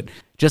long, but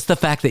just the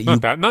fact that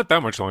not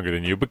that much longer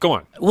than you, but go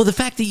on. Well, the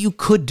fact that you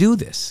could do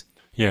this.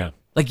 Yeah.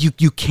 Like,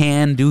 you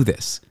can do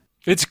this.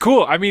 It's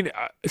cool. I mean,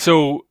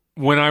 so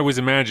when I was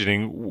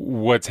imagining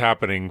what's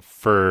happening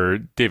for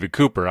David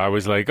Cooper, I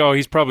was like, oh,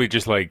 he's probably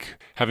just like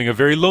having a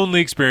very lonely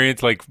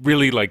experience, like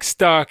really like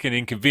stuck and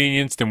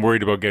inconvenienced and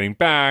worried about getting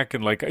back.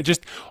 And like,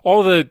 just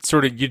all the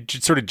you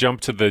just sort of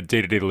jump to the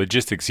day-to-day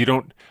logistics.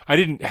 I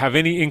didn't have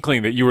any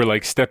inkling that you were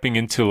like stepping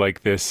into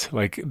like this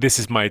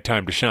is my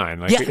time to shine,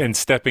 like, yeah. And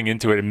stepping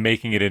into it and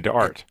making it into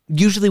art.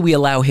 Usually we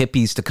allow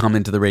hippies to come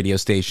into the radio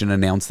station,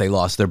 announce they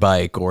lost their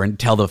bike or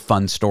tell the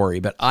fun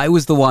story. But I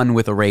was the one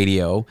with a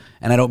radio,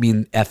 and I don't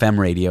mean FM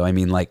radio. I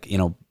mean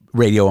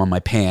radio on my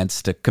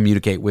pants to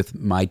communicate with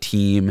my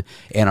team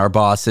and our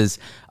bosses,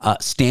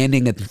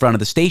 standing in front of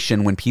the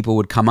station when people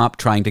would come up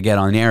trying to get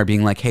on air,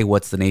 being like, hey,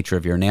 what's the nature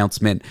of your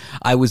announcement?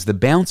 I was the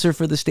bouncer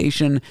for the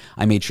station.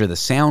 I made sure the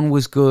sound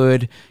was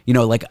good.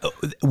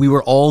 We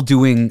were all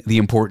doing the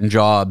important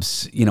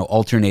jobs,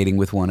 alternating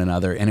with one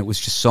another. And it was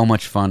just so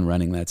much fun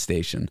running that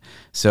station.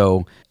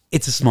 So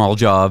it's a small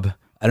job.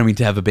 I don't mean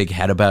to have a big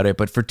head about it,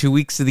 but for 2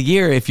 weeks of the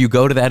year, if you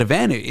go to that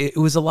event, it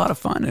was a lot of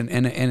fun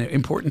and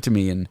important to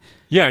me. And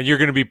yeah, you're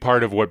going to be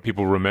part of what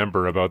people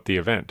remember about the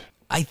event.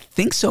 I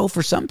think so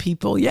for some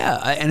people, yeah.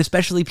 And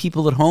especially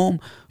people at home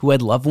who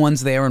had loved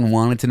ones there and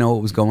wanted to know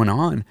what was going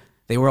on.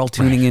 They were all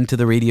tuning into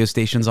the radio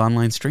station's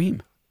online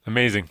stream.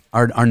 Amazing.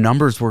 Our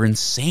numbers were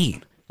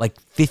insane, like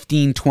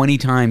 15, 20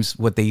 times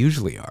what they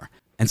usually are.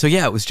 And so,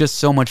 yeah, it was just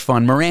so much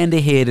fun. Miranda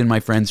hid in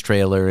my friend's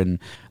trailer, and,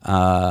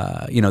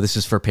 this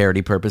is for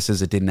parody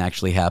purposes. It didn't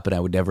actually happen. I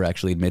would never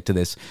actually admit to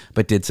this,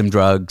 but did some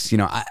drugs.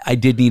 I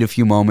did need a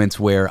few moments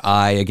where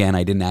I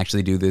didn't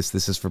actually do this.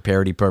 This is for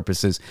parody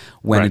purposes.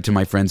 Went into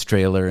my friend's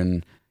trailer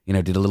and,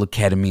 did a little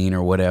ketamine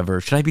or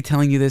whatever. Should I be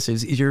telling you this?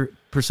 Is your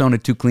persona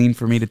too clean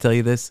for me to tell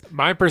you this?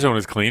 My persona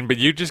is clean, but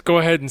you just go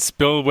ahead and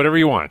spill whatever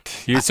you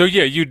want. You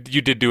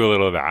did do a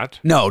little of that.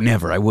 No,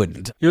 never. I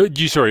wouldn't.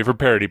 Sorry, for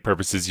parody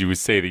purposes, you would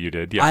say that you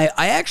did. Yeah.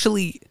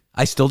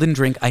 I still didn't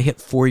drink. I hit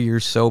 4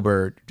 years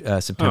sober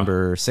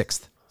September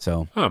 6th.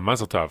 So. Oh,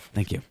 mazel tov.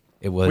 Thank you.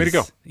 It was. Way to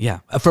go. Yeah.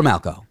 From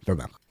alcohol.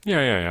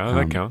 Yeah.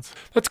 That counts.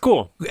 That's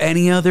cool.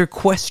 Any other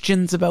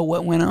questions about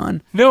what went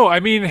on? No, I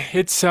mean,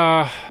 it's,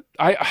 I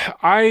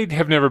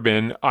have never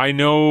been. I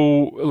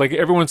know, like,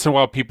 every once in a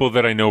while, people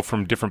that I know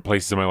from different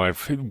places in my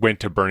life went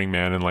to Burning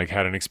Man and, like,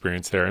 had an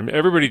experience there. And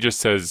everybody just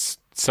says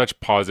such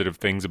positive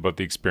things about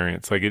the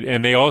experience.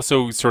 And they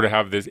also sort of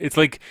have this, it's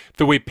like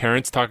the way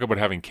parents talk about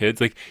having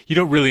kids. Like, you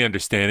don't really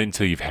understand it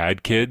until you've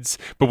had kids,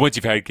 but once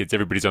you've had kids,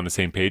 everybody's on the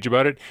same page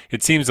about it.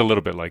 It seems a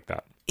little bit like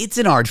that. It's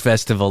an art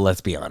festival,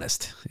 let's be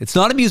honest. It's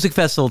not a music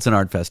festival, it's an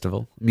art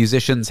festival.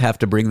 Musicians have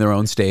to bring their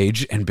own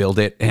stage and build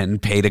it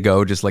and pay to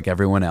go just like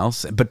everyone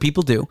else, but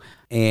people do.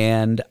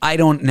 And I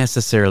don't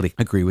necessarily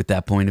agree with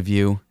that point of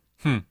view.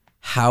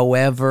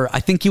 However, I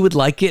think you would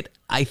like it.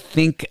 I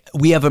think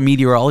we have a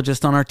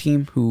meteorologist on our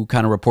team who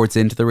kind of reports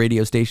into the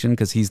radio station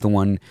because he's the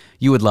one,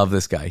 you would love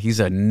this guy. He's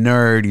a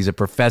nerd. He's a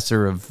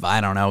professor of, I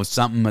don't know,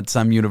 something at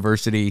some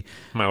university.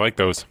 I like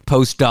those.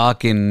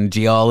 Postdoc in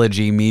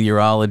geology,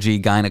 meteorology,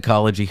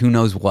 gynecology, who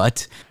knows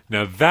what.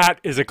 Now that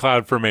is a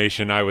cloud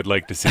formation I would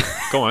like to see.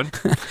 Go on.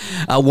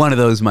 One of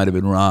those might have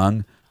been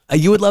wrong.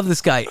 You would love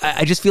this guy.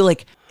 I just feel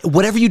like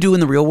whatever you do in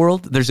the real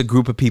world, there's a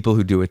group of people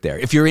who do it there.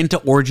 If you're into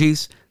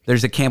orgies,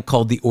 there's a camp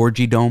called the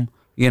Orgy Dome,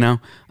 you know?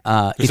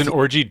 There's an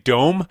orgy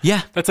dome?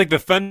 Yeah. That's like the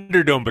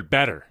Thunderdome, but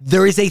better.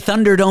 There is a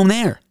Thunderdome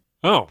there.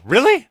 Oh,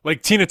 really?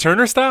 Like Tina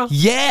Turner style?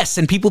 Yes,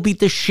 and people beat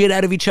the shit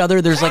out of each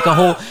other. There's like a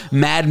whole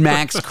Mad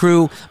Max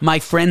crew. My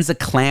friend's a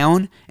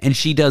clown, and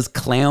she does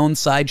clown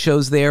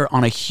sideshows there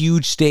on a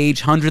huge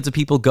stage. Hundreds of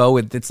people go.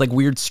 It's like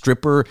weird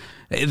stripper.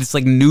 It's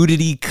like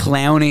nudity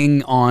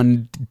clowning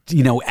on,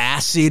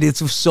 acid.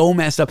 It's so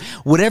messed up.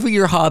 Whatever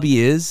your hobby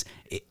is,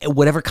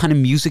 whatever kind of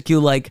music you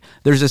like,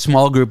 there's a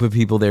small group of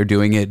people there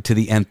doing it to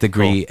the nth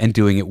degree and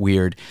doing it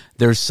weird.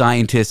 There's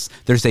scientists,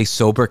 there's a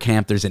sober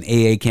camp, there's an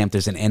AA camp,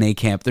 there's an NA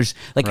camp. There's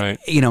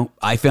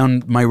I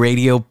found my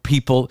radio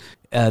people.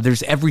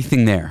 There's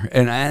everything there.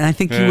 And I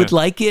think you would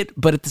like it,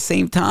 but at the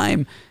same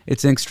time,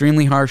 it's an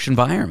extremely harsh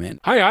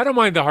environment. I don't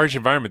mind the harsh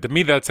environment. To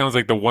me, that sounds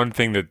like the one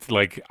thing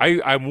that,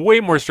 I'm way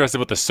more stressed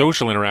about the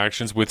social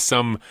interactions with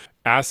some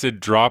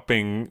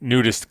acid-dropping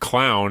nudist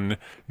clown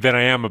than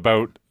I am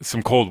about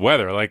some cold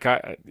weather.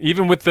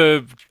 Even with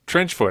the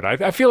trench foot,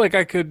 I feel like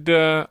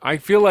I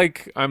feel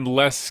like I'm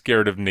less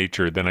scared of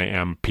nature than I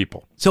am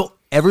people. So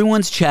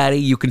everyone's chatty.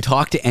 You can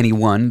talk to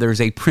anyone. There's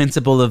a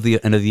principle of the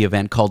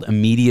event called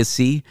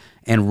immediacy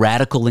and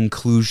radical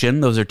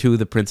inclusion. Those are two of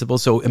the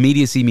principles. So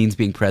immediacy means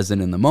being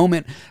present in the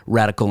moment.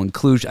 Radical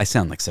inclusion, I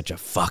sound like such a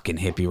fucking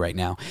hippie right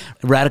now.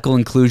 Radical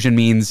inclusion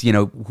means,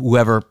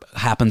 whoever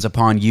happens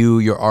upon you,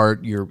 your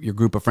art, your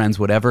group of friends,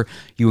 whatever,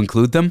 you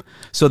include them.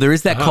 So there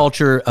is that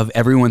culture of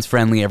everyone's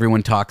friendly,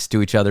 everyone talks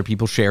to each other,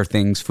 people share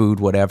things, food,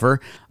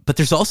 whatever. But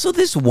there's also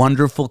this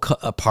wonderful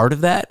part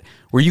of that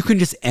where you can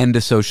just end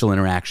a social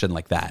interaction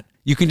like that.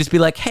 You can just be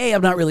like, hey,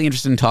 I'm not really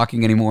interested in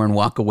talking anymore and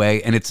walk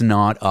away, and it's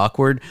not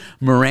awkward.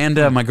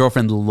 Miranda, my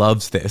girlfriend,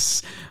 loves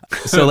this.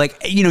 So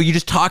you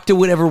just talk to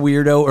whatever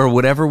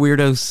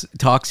weirdo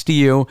talks to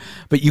you,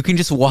 but you can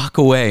just walk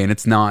away and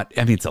it's not,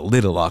 it's a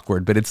little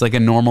awkward, but it's like a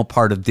normal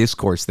part of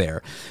discourse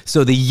there.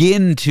 So the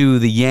yin to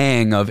the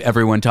yang of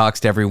everyone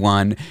talks to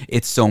everyone,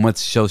 it's so much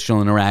social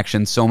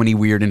interaction, so many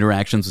weird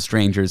interactions with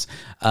strangers.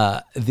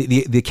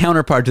 The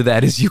counterpart to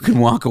that is you can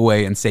walk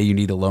away and say you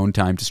need alone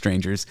time to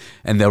strangers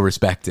and they'll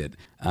respect it.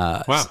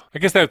 Wow. I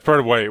guess that's part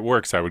of why it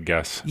works, I would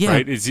guess. Yeah.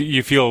 Right? Is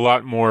you feel a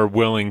lot more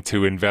willing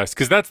to invest.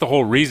 Because that's the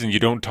whole reason you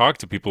don't talk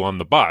to people on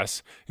the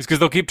bus, is because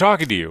they'll keep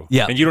talking to you.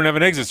 Yeah. And you don't have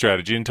an exit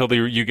strategy until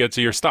you get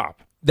to your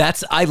stop.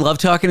 I love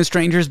talking to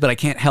strangers, but I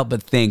can't help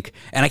but think,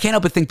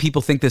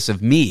 people think this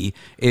of me,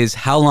 is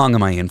how long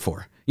am I in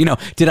for?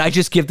 Did I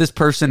just give this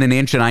person an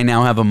inch and I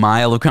now have a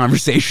mile of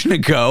conversation to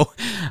go?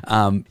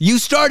 You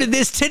started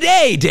this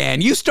today,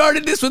 Dan. You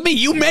started this with me.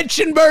 You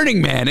mentioned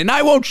Burning Man and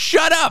I won't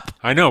shut up.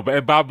 I know,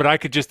 but I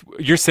could just,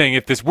 you're saying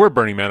if this were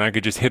Burning Man, I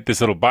could just hit this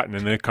little button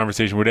and the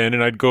conversation would end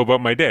and I'd go about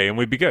my day and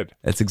we'd be good.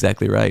 That's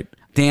exactly right.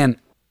 Dan,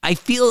 I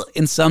feel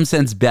in some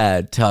sense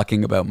bad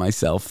talking about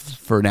myself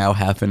for now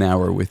half an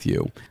hour with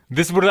you.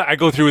 This is what I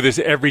go through this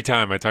every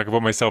time I talk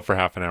about myself for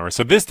half an hour.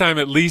 So this time,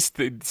 at least,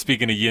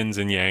 speaking of yins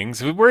and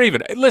yangs, we're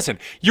even. Listen,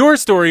 your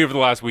story over the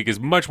last week is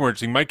much more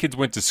interesting. My kids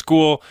went to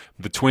school.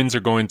 The twins are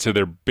going to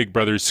their big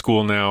brother's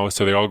school now,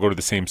 so they all go to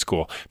the same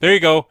school. There you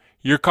go.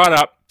 You're caught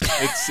up.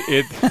 That's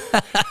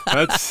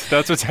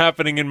what's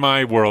happening in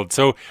my world.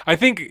 So I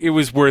think it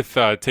was worth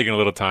taking a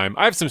little time.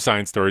 I have some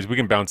science stories. We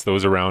can bounce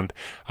those around.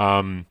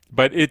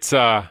 But it's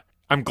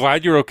I'm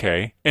glad you're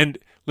okay. And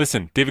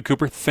listen, David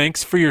Cooper,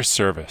 thanks for your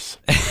service.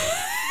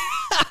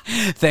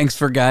 Thanks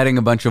for guiding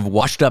a bunch of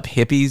washed up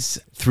hippies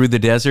through the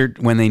desert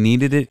when they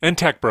needed it. And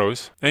tech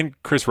bros. And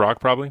Chris Rock,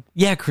 probably.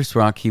 Yeah, Chris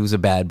Rock, he was a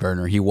bad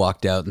burner. He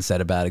walked out and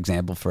set a bad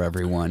example for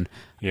everyone.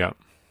 Yeah.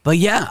 But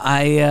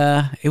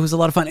yeah, it was a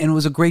lot of fun. And it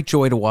was a great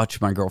joy to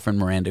watch my girlfriend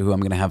Miranda, who I'm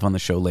going to have on the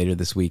show later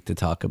this week to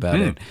talk about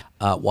it,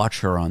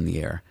 watch her on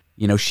the air.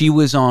 She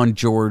was on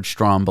George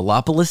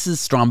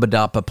Stroumboulopoulos'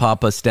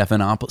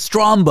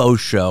 Strombo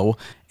show,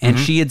 and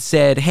she had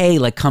said,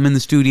 hey, come in the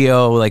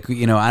studio, I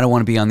don't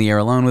want to be on the air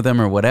alone with him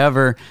or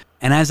whatever.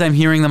 And as I'm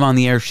hearing them on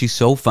the air, she's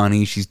so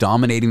funny. She's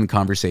dominating the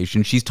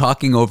conversation. She's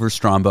talking over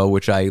Strombo,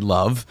 which I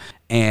love.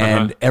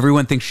 And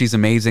everyone thinks she's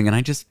amazing. And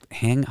I just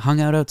hung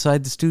out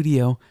outside the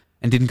studio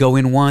and didn't go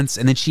in once.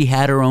 And then she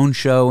had her own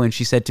show, and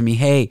she said to me,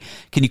 hey,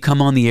 can you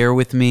come on the air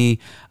with me?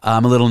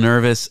 I'm a little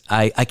nervous.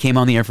 I came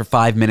on the air for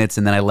 5 minutes,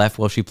 and then I left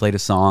while she played a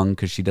song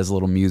because she does a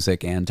little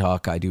music and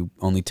talk. I do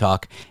only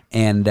talk.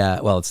 And,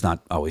 well, it's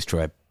not always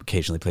true. I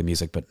occasionally play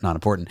music, but not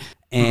important.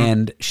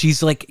 And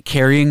she's like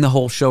carrying the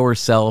whole show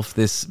herself.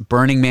 This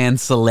Burning Man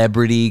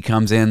celebrity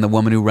comes in, the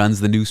woman who runs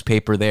the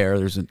newspaper there.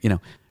 There's,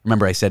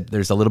 remember I said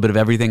there's a little bit of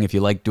everything. If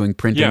you like doing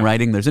print and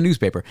writing, there's a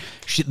newspaper.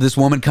 This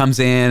woman comes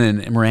in,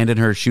 and Miranda and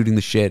her are shooting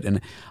the shit,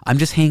 and I'm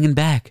just hanging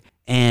back.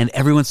 And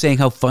everyone's saying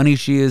how funny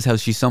she is, how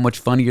she's so much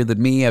funnier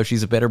than me, how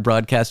she's a better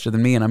broadcaster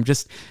than me. And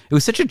it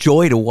was such a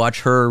joy to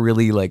watch her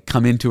really like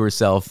come into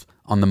herself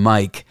on the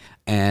mic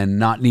and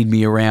not need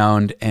me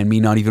around, and me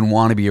not even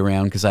want to be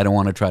around because I don't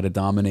want to try to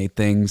dominate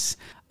things.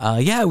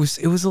 It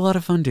was a lot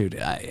of fun, dude.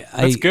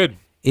 That's good.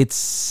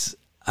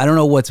 I don't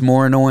know what's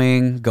more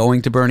annoying,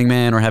 going to Burning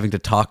Man or having to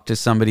talk to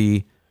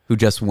somebody who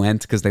just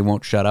went because they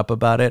won't shut up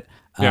about it.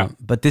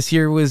 But this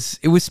year it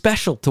was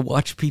special to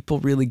watch people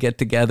really get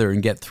together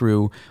and get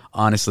through,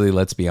 honestly,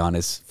 let's be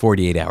honest,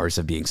 48 hours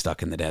of being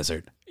stuck in the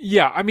desert.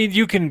 Yeah, I mean,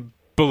 you can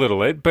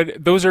belittle it, but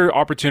those are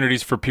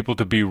opportunities for people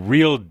to be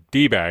real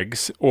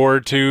D-bags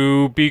or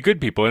to be good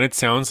people. And it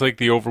sounds like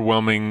the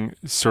overwhelming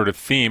sort of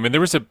theme. And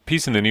there was a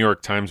piece in the New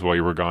York Times while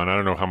you were gone. I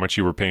don't know how much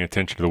you were paying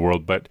attention to the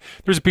world, but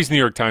there's a piece in the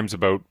New York Times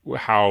about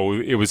how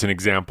it was an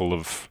example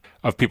of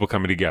people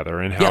coming together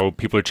and how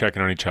people are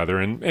checking on each other.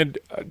 And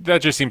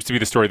that just seems to be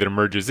the story that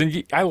emerges.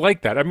 And I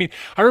like that. I mean,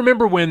 I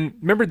remember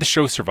the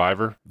show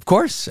Survivor? Of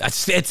course.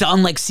 It's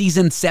on like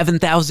season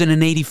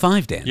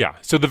 7,085, Dan. Yeah.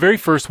 So the very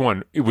first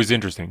one, it was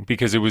interesting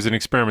because it was an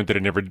experiment that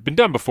had never been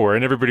done before.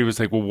 And everybody was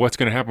like, well, what's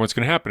going to happen? What's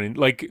going to happen? And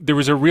like, there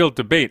was a real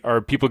debate.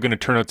 Are people going to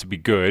turn out to be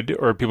good,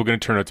 or are people going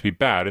to turn out to be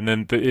bad? And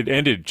then it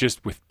ended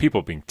just with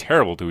people being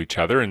terrible to each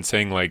other and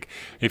saying like,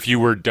 if you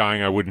were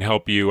dying, I wouldn't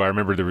help you. I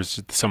remember there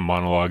was some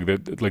monologue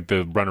that like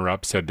the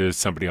runner-up said to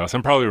somebody else.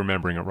 I'm probably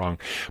remembering it wrong.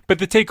 But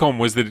the take-home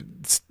was that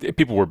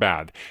people were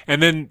bad.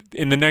 And then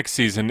in the next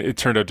season, it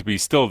turned out to be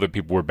still that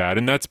people were bad.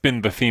 And that's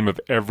been the theme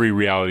of every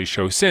reality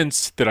show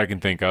since that I can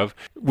think of,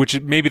 which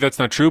maybe that's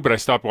not true, but I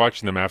stopped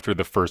watching them after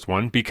the first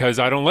one because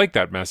I don't like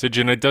that message,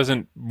 and it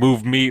doesn't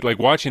move me. Like,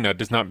 watching that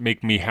does not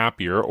make me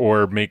happier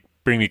or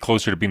bring me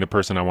closer to being the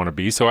person I want to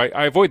be. So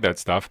I avoid that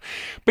stuff.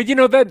 But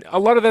that a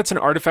lot of that's an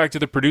artifact of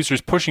the producers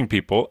pushing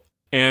people,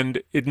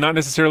 and it's not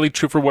necessarily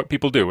true for what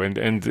people do. And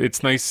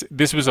it's nice.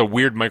 This was a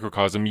weird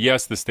microcosm.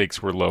 Yes, the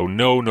stakes were low.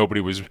 No,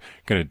 nobody was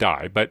going to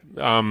die. But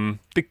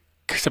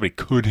somebody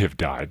could have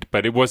died.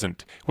 But it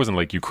wasn't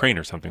like Ukraine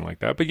or something like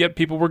that. But yet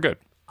people were good.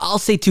 I'll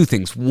say two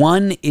things.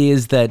 One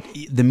is that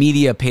the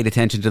media paid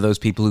attention to those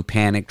people who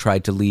panicked,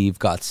 tried to leave,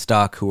 got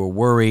stuck, who were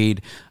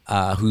worried,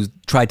 who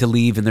tried to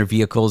leave in their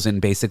vehicles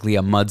and basically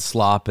a mud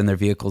slop and their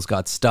vehicles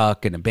got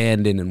stuck and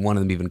abandoned, and one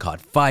of them even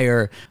caught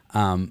fire.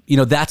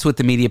 That's what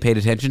the media paid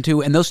attention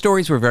to. And those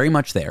stories were very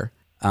much there.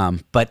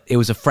 But it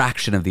was a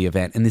fraction of the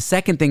event. And the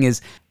second thing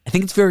is, I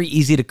think it's very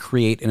easy to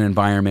create an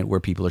environment where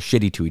people are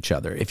shitty to each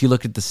other. If you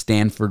look at the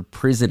Stanford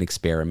prison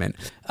experiment,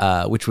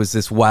 which was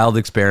this wild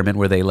experiment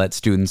where they let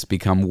students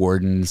become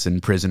wardens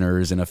and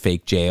prisoners in a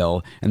fake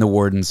jail, and the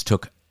wardens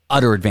took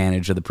utter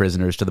advantage of the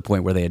prisoners to the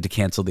point where they had to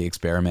cancel the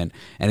experiment.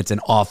 And it's an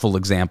awful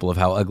example of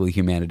how ugly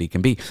humanity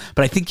can be.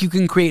 But I think you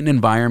can create an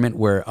environment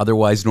where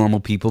otherwise normal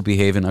people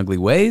behave in ugly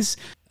ways.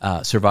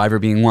 Survivor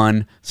being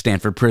one,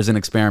 Stanford prison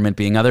experiment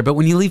being other. But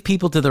when you leave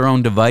people to their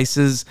own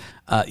devices,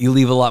 you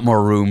leave a lot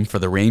more room for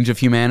the range of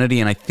humanity.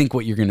 And I think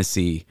what you're going to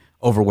see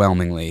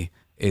overwhelmingly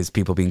is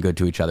people being good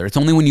to each other. It's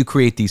only when you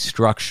create these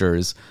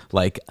structures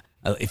like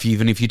if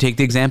you take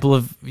the example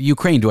of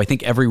Ukraine, do I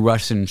think every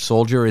Russian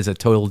soldier is a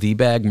total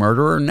D-bag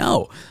murderer?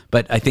 No.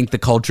 But I think the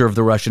culture of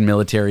the Russian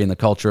military and the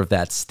culture of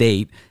that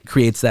state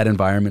creates that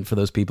environment for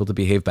those people to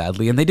behave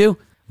badly, and they do.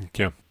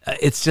 Yeah.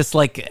 It's just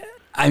like,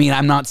 I mean,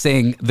 I'm not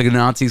saying the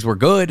Nazis were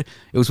good.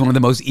 It was one of the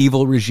most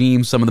evil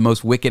regimes, some of the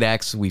most wicked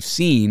acts we've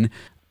seen.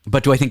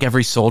 But do I think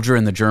every soldier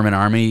in the German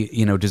army,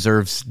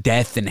 deserves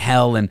death and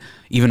hell, and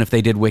even if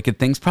they did wicked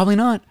things? Probably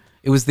not.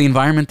 It was the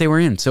environment they were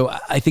in. So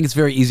I think it's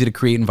very easy to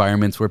create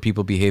environments where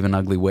people behave in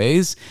ugly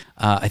ways.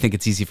 I think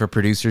it's easy for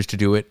producers to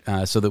do it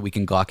so that we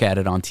can gawk at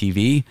it on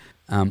TV.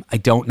 I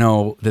don't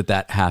know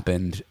that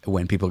happened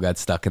when people got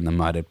stuck in the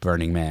mud at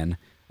Burning Man.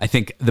 I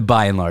think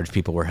by and large,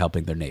 people were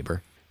helping their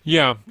neighbor.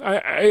 Yeah,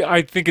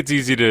 I think it's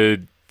easy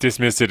to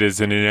dismiss it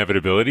as an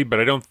inevitability, but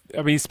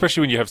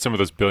especially when you have some of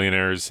those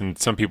billionaires and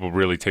some people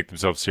really take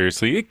themselves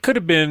seriously, it could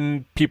have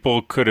been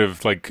people could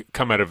have like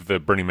come out of the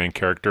Burning Man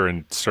character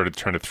and started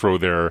trying to throw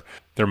their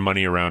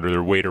money around or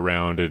their weight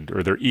around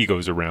or their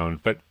egos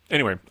around. But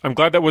anyway, I'm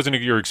glad that wasn't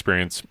your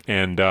experience.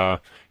 And I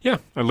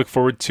look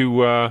forward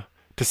to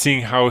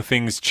seeing how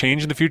things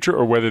change in the future,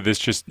 or whether this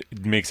just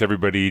makes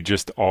everybody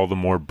just all the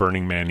more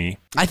Burning Man-y.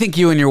 I think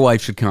you and your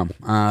wife should come.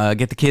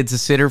 Get the kids a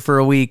sitter for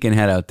a week and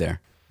head out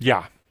there.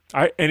 Yeah.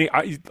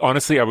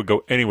 Honestly, I would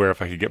go anywhere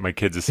if I could get my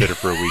kids a sitter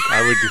for a week.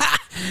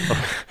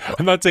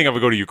 I'm not saying I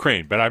would go to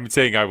Ukraine, but I'm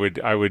saying I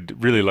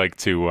would really like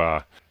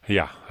to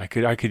Yeah, I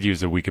could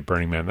use a week at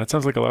Burning Man. That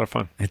sounds like a lot of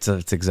fun. It's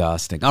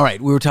exhausting. All right,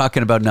 we were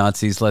talking about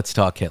Nazis. Let's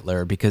talk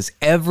Hitler, because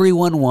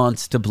everyone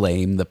wants to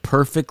blame the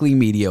perfectly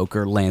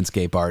mediocre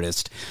landscape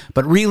artist.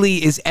 But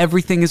really, is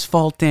everything his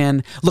fault,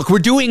 Dan? Look, we're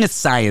doing a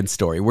science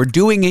story. We're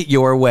doing it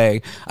your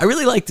way. I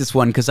really like this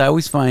one because I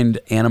always find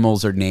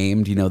animals are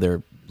named,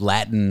 their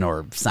Latin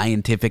or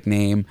scientific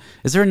name.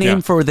 Is there a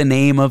name for the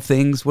name of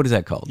things? What is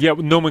that called? Yeah,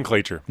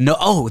 nomenclature.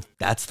 No,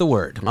 that's the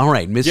word. All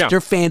right,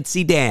 Mr.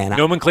 Fancy Dan.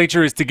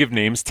 Nomenclature is to give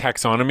names.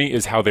 Taxonomy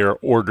is how they're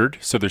ordered.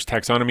 So there's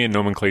taxonomy and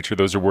nomenclature.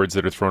 Those are words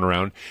that are thrown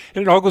around.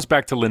 And it all goes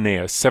back to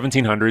Linnaeus,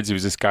 1700s. He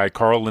was this guy,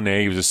 Carl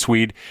Linné. He was a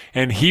Swede.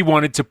 And he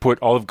wanted to put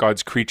all of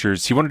God's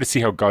creatures, he wanted to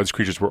see how God's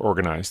creatures were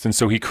organized. And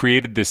so he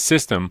created this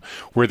system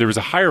where there was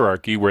a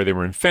hierarchy where they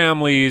were in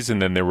families,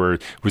 and then there was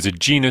a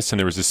genus and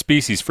there was a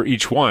species for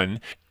each one.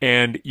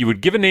 And you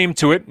would give a name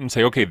to it and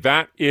say, okay,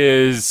 that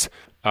is,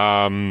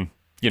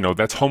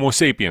 that's Homo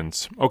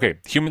sapiens. Okay,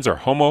 humans are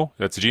Homo,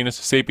 that's a genus.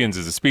 Sapiens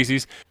is a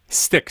species.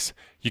 Sticks.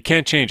 You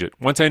can't change it.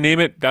 Once I name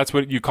it, that's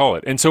what you call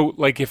it. And so,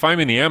 like, if I'm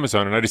in the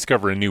Amazon and I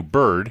discover a new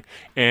bird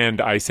and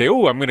I say,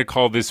 I'm going to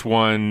call this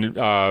one,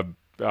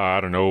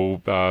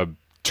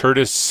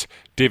 Turtis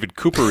David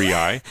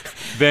Cooperi,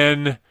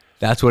 then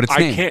that's what it's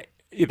named.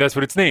 That's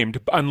what it's named,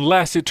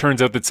 unless it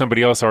turns out that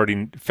somebody else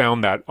already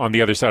found that on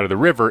the other side of the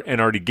river and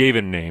already gave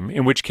it a name,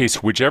 in which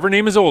case, whichever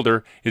name is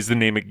older is the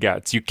name it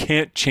gets. You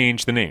can't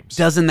change the names.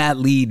 Doesn't that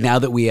lead, now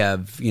that we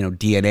have,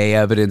 DNA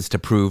evidence to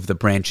prove the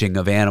branching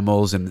of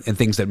animals and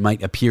things that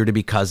might appear to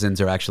be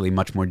cousins are actually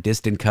much more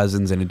distant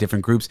cousins and in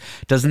different groups,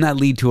 doesn't that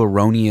lead to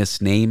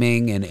erroneous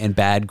naming and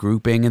bad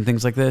grouping and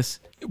things like this?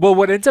 Well,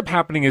 what ends up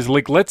happening is,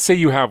 like, let's say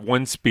you have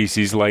one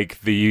species like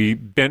the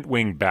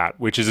bent-winged bat,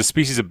 which is a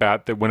species of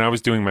bat that when I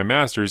was doing my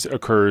master's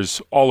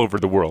occurs all over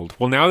the world.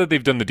 Well, now that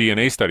they've done the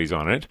DNA studies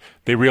on it,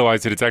 they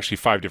realize that it's actually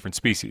 5 different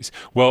species.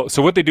 Well,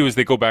 so what they do is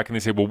they go back and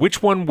they say, well,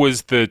 which one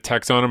was the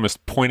taxonomist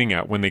pointing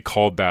at when they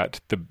called that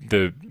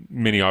the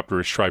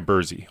Miniopterus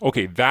schreibersi?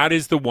 Okay, that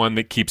is the one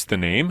that keeps the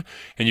name,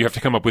 and you have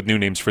to come up with new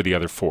names for the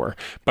other 4.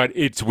 But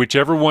it's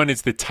whichever one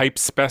is the type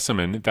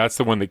specimen, that's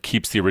the one that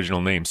keeps the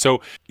original name.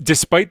 So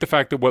despite the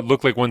fact that what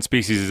looked like one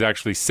species is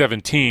actually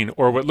 17,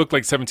 or what looked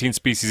like 17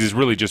 species is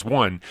really just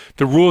one,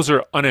 the rules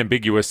are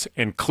unambiguous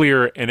and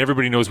clear, and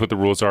everybody knows what the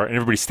rules are, and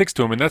everybody sticks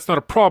to them, and that's not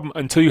a problem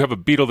until you have a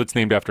beetle that's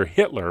named after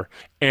Hitler,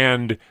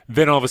 and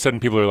then all of a sudden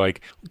people are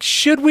like,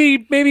 should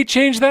we maybe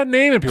change that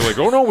name? And people are like,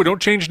 oh no, we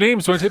don't change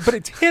names. But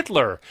it's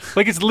Hitler.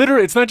 Like, it's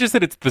literally, it's not just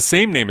that it's the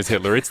same name as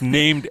Hitler, it's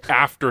named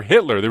after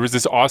Hitler. There was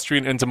this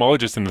Austrian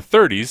entomologist in the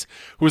 30s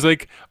who was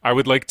like, I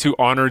would like to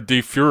honor die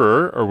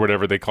Führer, or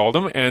whatever they called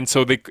him, and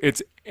so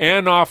it's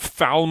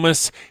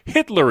Anophthalmus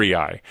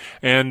hitlerii.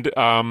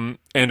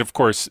 And of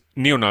course,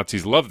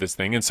 neo-Nazis love this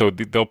thing, and so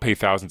they'll pay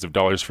thousands of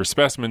dollars for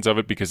specimens of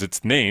it because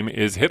its name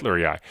is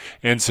Hitlerii,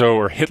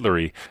 or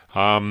Hitlery.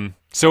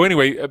 So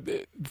anyway,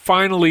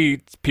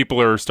 finally,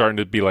 people are starting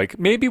to be like,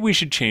 maybe we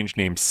should change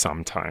names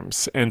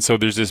sometimes. And so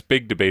there's this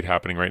big debate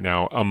happening right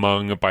now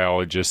among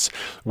biologists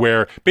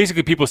where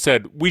basically people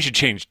said we should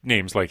change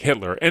names like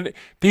Hitler. And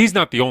he's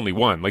not the only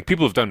one. Like,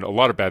 people have done a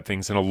lot of bad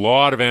things, and a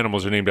lot of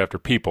animals are named after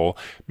people.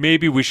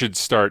 Maybe we should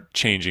start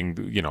changing,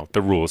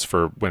 the rules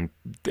for when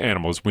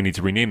animals, we need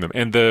to rename them.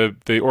 And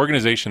the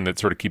organization that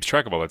sort of keeps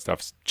track of all that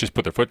stuff just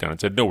put their foot down and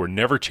said, no, we're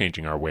never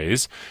changing our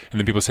ways. And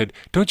then people said,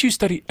 don't you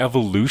study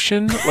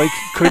evolution? Like,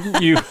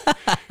 couldn't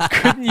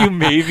you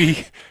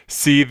maybe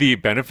see the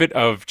benefit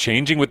of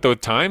changing with those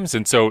times?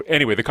 And so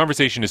anyway, the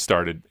conversation has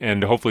started,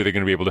 and hopefully they're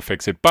going to be able to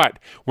fix it. But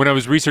when I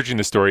was researching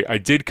the story, I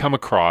did come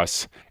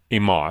across a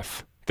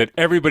moth that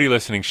everybody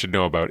listening should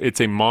know about. It's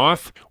a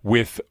moth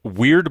with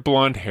weird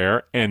blonde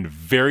hair and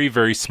very,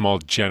 very small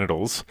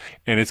genitals,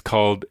 and it's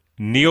called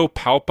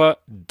Neopalpa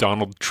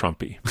Donald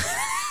Trumpy.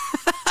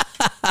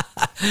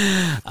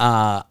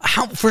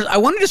 I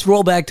want to just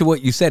roll back to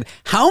what you said.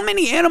 How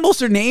many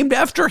animals are named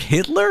after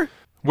Hitler?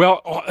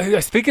 Well,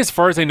 I think as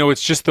far as I know,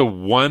 it's just the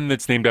one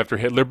that's named after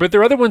Hitler. But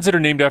there are other ones that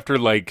are named after,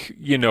 like,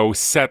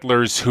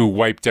 settlers who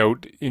wiped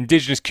out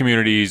indigenous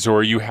communities.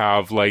 Or you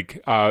have, like,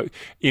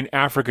 in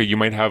Africa, you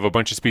might have a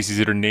bunch of species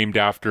that are named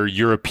after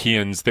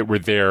Europeans that were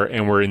there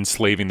and were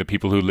enslaving the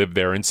people who lived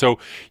there. And so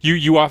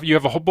you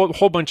have a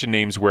whole bunch of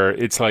names where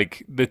it's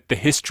like the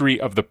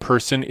history of the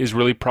person is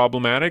really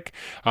problematic.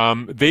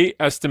 They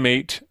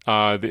estimate,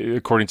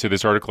 according to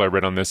this article I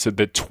read on this,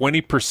 that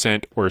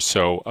 20% or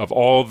so of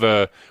all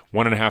the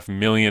 1.5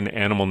 million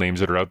animal names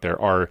that are out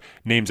there are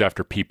names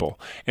after people.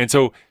 And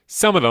so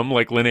some of them,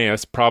 like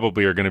Linnaeus,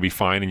 probably are going to be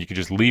fine, and you can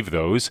just leave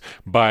those.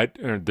 But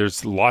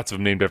there's lots of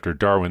them named after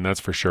Darwin, that's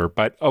for sure.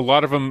 But a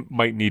lot of them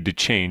might need to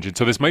change. And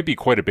so this might be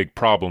quite a big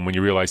problem when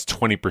you realize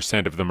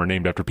 20% of them are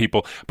named after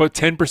people. About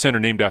 10% are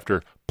named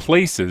after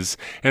places.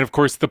 And of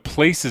course, the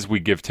places we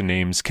give to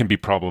names can be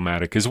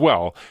problematic as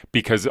well,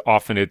 because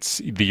often it's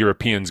the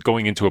Europeans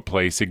going into a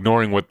place,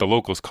 ignoring what the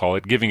locals call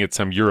it, giving it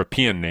some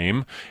European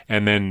name,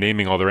 and then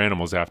naming all their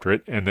animals after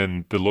it. And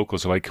then the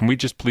locals are like, can we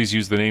just please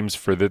use the names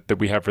that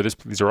we have for this?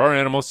 These are our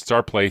animals. It's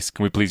our place.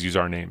 Can we please use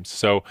our names?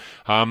 So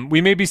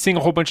we may be seeing a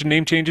whole bunch of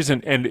name changes,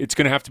 and it's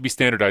going to have to be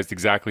standardized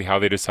exactly how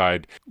they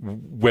decide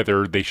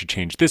whether they should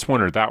change this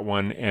one or that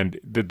one. And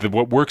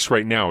what works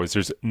right now is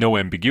there's no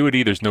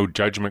ambiguity. There's no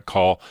judgment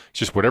call. It's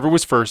just whatever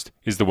was first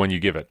is the one you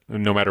give it,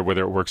 no matter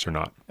whether it works or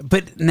not.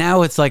 But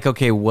now it's like,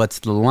 okay, what's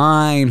the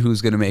line?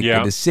 Who's going to make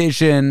the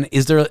decision?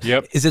 Is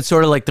it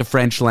sort of like the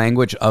French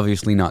language?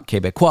 Obviously not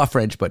Quebecois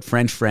French, but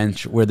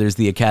French, where there's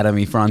the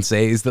Académie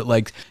Française that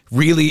like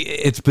really,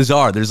 it's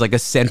bizarre. There's like a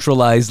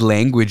centralized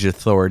language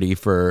authority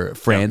for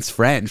France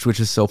French, which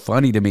is so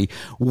funny to me.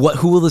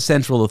 Who will the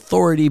central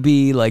authority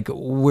be? Like,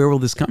 where will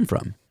this come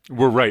from?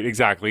 We're right,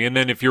 exactly. And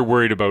then if you're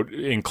worried about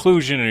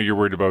inclusion, or you're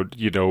worried about,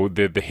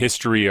 the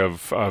history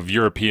of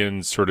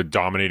Europeans sort of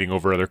dominating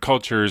over other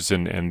cultures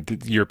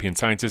and European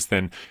scientists,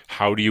 then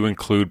how do you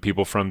include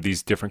people from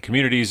these different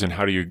communities, and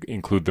how do you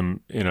include them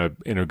in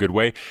a good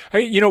way?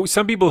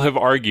 Some people have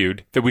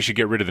argued that we should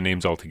get rid of the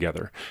names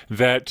altogether,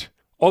 that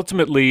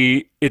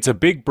ultimately it's a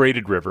big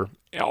braided river.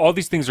 All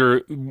these things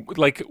are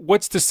like,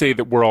 what's to say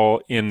that we're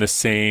all in the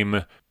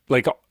same,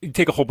 like, you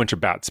take a whole bunch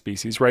of bat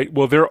species, right?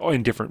 Well, they're all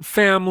in different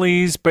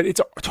families, but it's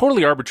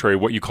totally arbitrary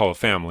what you call a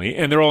family,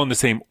 and they're all in the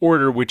same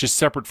order, which is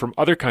separate from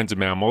other kinds of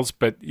mammals.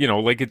 But,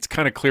 it's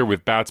kind of clear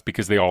with bats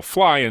because they all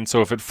fly, and so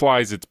if it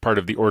flies, it's part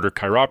of the order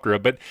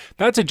Chiroptera, but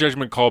that's a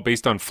judgment call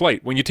based on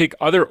flight. When you take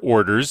other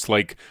orders,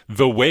 like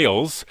the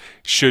whales,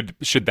 should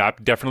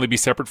that definitely be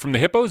separate from the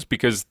hippos?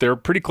 Because they're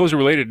pretty closely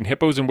related, and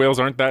hippos and whales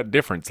aren't that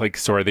different. It's like,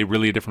 so are they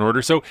really a different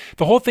order? So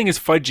the whole thing is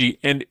fudgy,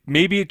 and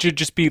maybe it should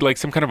just be like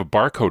some kind of a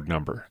barcode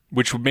number,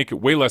 which would make it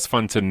way less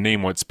fun to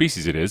name what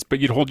species it is. But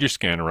you'd hold your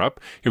scanner up,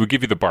 it would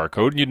give you the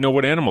barcode, and you'd know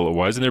what animal it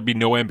was, and there'd be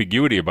no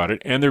ambiguity about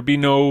it, and there'd be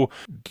no,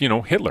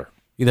 Hitler.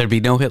 There'd be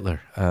no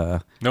Hitler.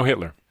 No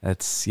Hitler.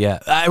 That's, yeah.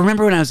 I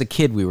remember when I was a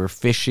kid, we were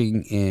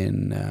fishing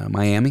in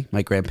Miami.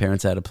 My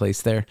grandparents had a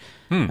place there.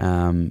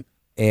 And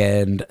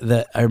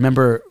I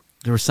remember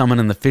there was someone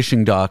in the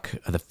fishing dock.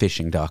 That's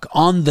fishing dock.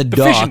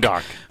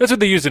 That's what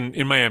they use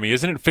in Miami,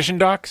 isn't it? Fishing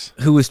docks?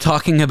 Who was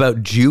talking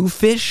about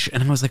Jewfish.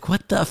 And I was like,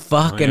 what the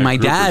fuck? And my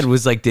dad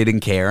was like, didn't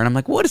care. And I'm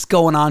like, what is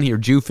going on here?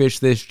 Jewfish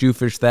this,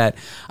 Jewfish that.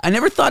 I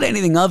never thought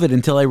anything of it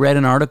until I read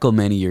an article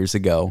many years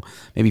ago,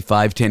 maybe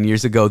 5-10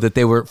 years ago,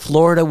 that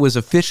Florida was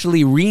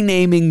officially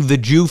renaming the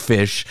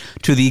Jewfish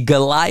to the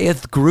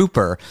Goliath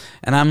grouper.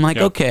 And I'm like,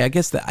 okay, I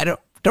guess that I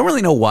don't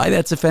really know why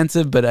that's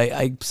offensive, but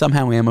I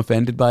somehow am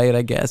offended by it,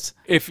 I guess.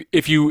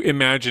 If you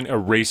imagine a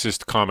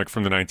racist comic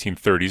from the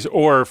 1930s,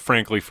 or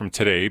frankly from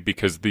today,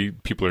 because the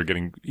people are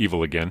getting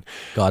evil again.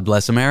 God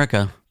bless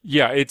America.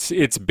 Yeah, it's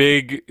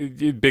big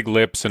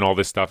lips and all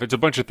this stuff. It's a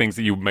bunch of things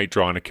that you might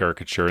draw in a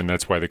caricature, and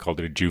that's why they called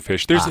it a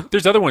Jewfish.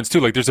 There's other ones too.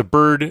 Like there's a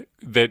bird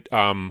that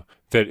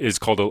is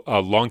called a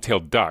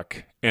long-tailed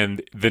duck,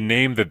 and the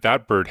name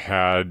that bird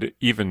had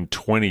even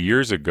 20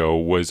 years ago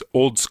was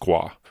Old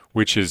Squaw,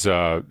 which is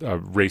a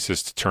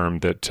racist term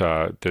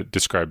that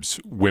describes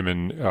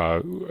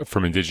women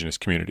from indigenous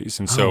communities.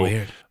 And so,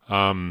 weird.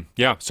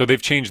 So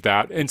they've changed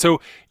that. And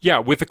so,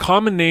 with the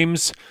common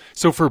names,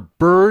 so for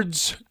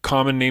birds,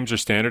 common names are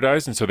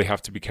standardized, and so they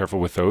have to be careful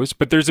with those.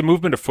 But there's a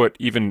movement afoot,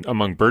 even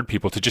among bird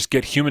people, to just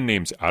get human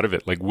names out of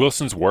it. Like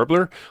Wilson's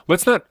warbler.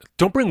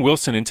 Don't bring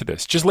Wilson into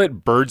this. Just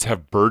let birds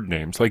have bird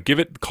names. Like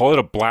call it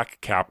a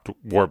black-capped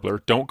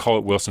warbler. Don't call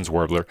it Wilson's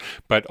warbler.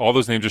 But all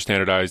those names are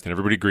standardized, and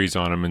everybody agrees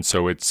on them. And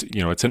so it's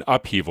an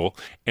upheaval.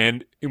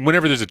 And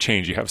whenever there's a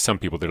change, you have some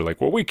people that are like,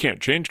 well, we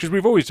can't change because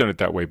we've always done it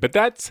that way. But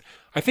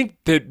I think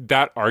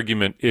that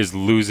argument is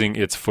losing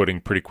its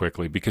footing pretty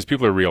quickly because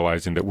people are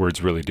realizing that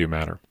words really do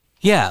matter.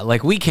 Yeah,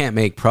 like we can't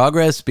make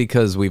progress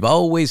because we've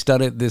always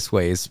done it this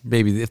way.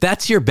 Maybe if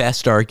that's your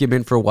best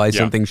argument for why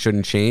something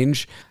shouldn't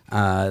change,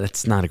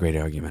 that's not a great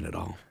argument at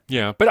all.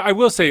 Yeah, but I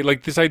will say,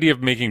 like, this idea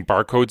of making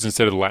barcodes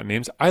instead of the Latin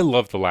names, I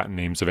love the Latin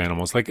names of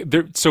animals. Like,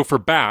 so for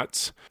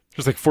bats,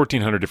 there's like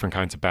 1,400 different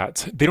kinds of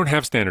bats. They don't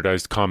have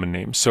standardized common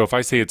names. So if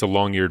I say it's a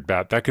long-eared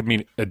bat, that could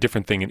mean a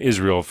different thing in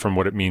Israel from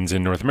what it means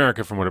in North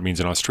America, from what it means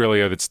in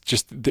Australia. That's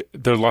just,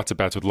 there are lots of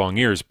bats with long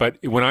ears. But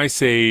when I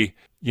say,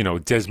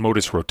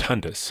 Desmodus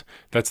rotundus,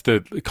 that's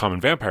the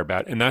common vampire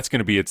bat, and that's going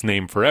to be its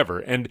name forever.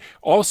 And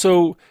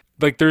also,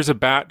 like, there's a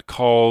bat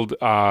called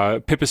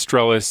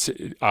Pipistrellus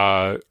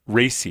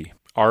racey.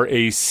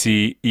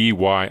 Racey,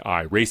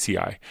 Racey,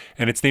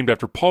 and it's named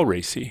after Paul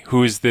Racey,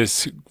 who is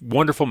this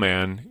wonderful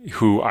man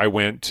who I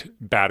went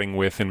batting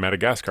with in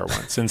Madagascar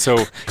once. And so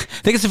I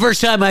think it's the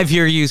first time I've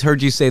heard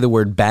you say the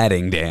word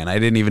batting, Dan. I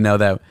didn't even know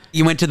that.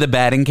 You went to the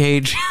batting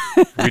cage?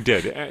 We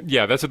did.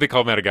 Yeah, that's what they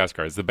call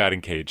Madagascar, is the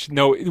batting cage.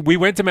 No, we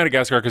went to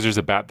Madagascar because there's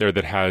a bat there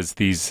that has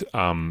these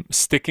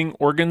sticking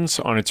organs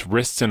on its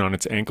wrists and on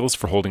its ankles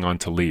for holding on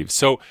to leaves.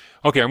 So,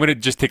 okay, I'm going to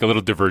just take a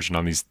little diversion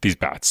on these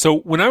bats. So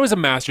when I was a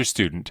master's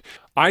student,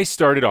 I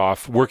started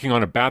off working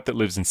on a bat that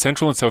lives in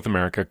Central and South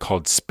America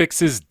called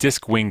Spix's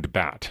disc-winged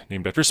bat,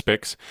 named after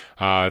Spix.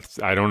 I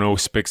don't know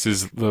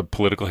Spix's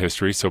political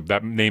history, so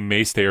that name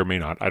may stay or may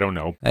not. I don't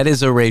know. That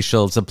is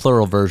it's a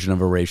plural version of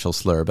a racial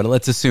slur, but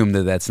let's assume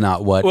that that's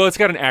not what... Well, it's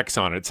got an X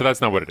on it, so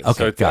that's not what it is. Okay,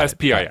 so it's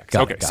S-P-I-X.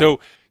 Okay,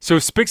 so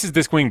Spix's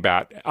disc-winged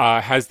bat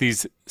has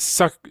these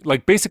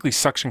basically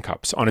suction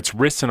cups on its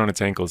wrists and on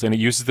its ankles, and it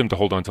uses them to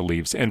hold onto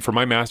leaves. And for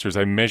my masters,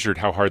 I measured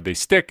how hard they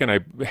stick, and I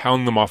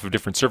hung them off of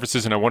different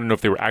surfaces, and I wanted to know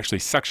if they were actually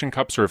suction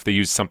cups or if they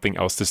used something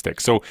else to stick.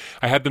 So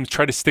I had them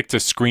try to stick to a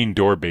screen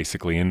door,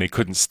 basically, and they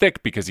couldn't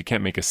stick because you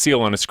can't make a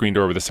seal on a screen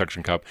door with a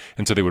suction cup,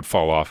 and so they would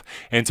fall off.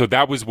 And so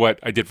that was what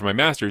I did for my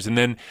masters. And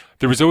then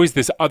there was always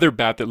this other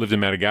bat that lived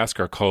in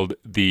Madagascar called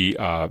the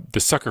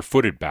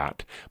sucker-footed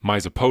bat,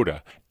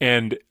 Mysopoda,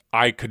 and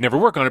I could never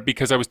work on it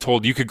because I was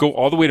told you could go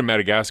all the way to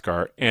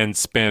Madagascar and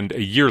spend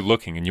a year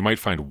looking and you might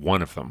find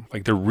one of them.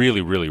 Like, they're really,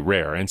 really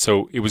rare. And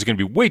so it was going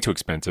to be way too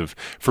expensive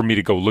for me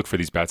to go look for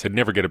these bats. I'd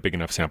never get a big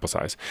enough sample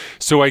size.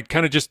 So I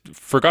kind of just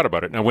forgot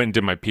about it. And I went and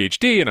did my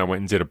PhD and I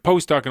went and did a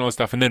postdoc and all this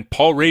stuff. And then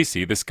Paul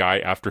Racy, this guy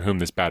after whom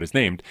this bat is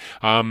named,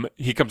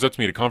 he comes up to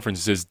me at a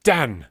conference and says,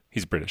 Dan,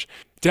 he's British.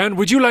 Dan,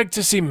 would you like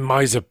to see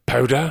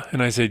Mysopoda?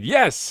 And I said,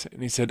 yes.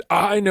 And he said,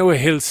 I know a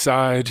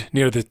hillside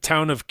near the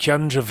town of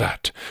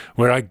Kyanjavat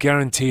where I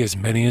guarantee as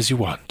many as you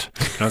want.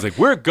 And I was like,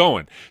 we're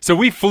going. So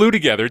we flew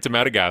together to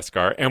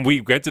Madagascar and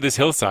we went to this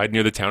hillside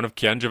near the town of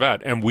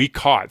Kyanjavat and we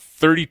caught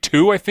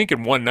 32, I think,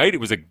 in one night. It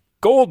was a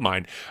gold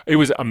mine. It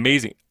was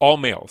amazing. All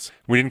males.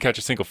 We didn't catch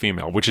a single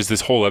female, which is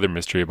this whole other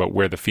mystery about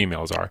where the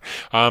females are.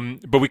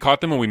 But we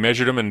caught them and we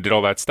measured them and did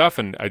all that stuff.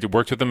 And I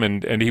worked with him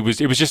and it was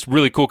just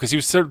really cool because he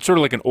was sort of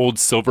like an old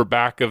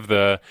silverback of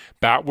the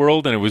bat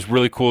world. And it was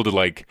really cool to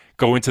like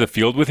go into the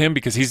field with him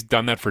because he's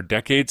done that for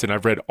decades. And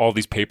I've read all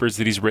these papers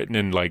that he's written.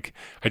 And like,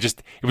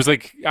 it was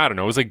like, I don't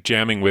know, it was like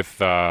jamming with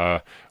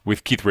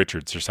Keith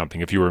Richards or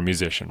something if you were a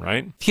musician,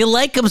 right? If you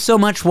like him so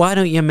much, why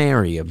don't you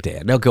marry him,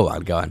 Dan? No, go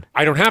on.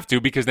 I don't have to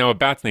because now a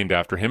bat's named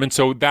after him. And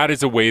so that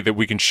is a way that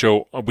we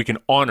can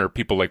honor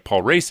people like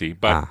Paul Racy.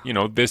 But,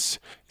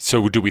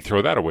 so do we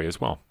throw that away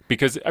as well?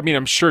 Because, I mean,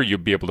 I'm sure you'll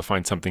be able to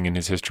find something in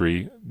his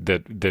history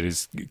that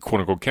is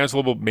quote-unquote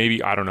cancelable.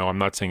 Maybe, I don't know. I'm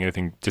not saying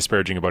anything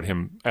disparaging about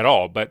him at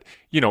all. But,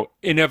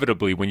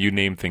 inevitably, when you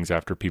name things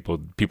after people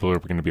are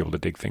going to be able to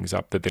dig things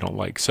up that they don't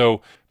like.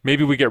 So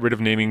maybe we get rid of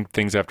naming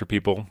things after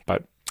people.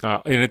 But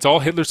and it's all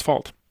Hitler's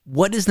fault.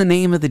 What is the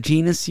name of the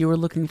genus you were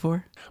looking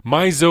for?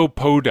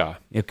 Mysopoda.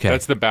 Okay.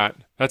 That's the bat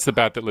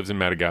that lives in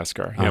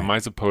Madagascar. Yeah,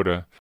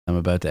 Mysopoda. I'm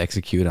about to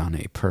execute on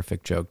a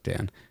perfect joke,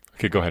 Dan.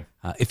 Okay, go ahead.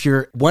 If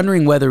you're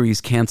wondering whether he's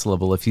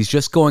cancelable, if he's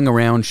just going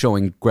around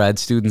showing grad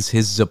students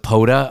his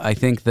Zapoda, I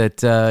think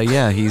that,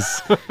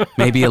 he's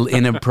maybe an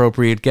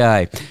inappropriate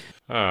guy.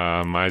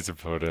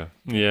 Mysopoda.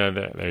 Yeah,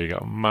 there you go.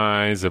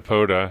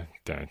 Mysopoda.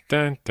 Dun,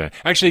 dun, dun.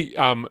 Actually,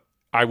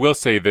 I will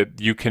say that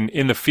you can,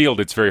 in the field,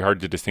 it's very hard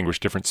to distinguish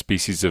different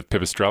species of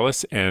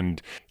Pipistrellus,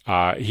 and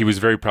he was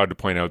very proud to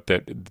point out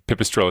that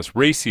Pipistrellus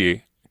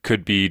raceyi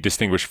could be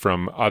distinguished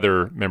from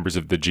other members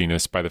of the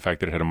genus by the fact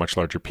that it had a much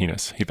larger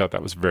penis. He thought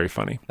that was very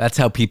funny. That's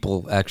how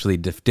people actually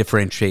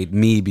differentiate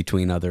me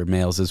between other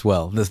males as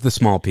well. The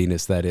small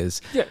penis, that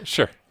is. Yeah,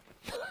 sure.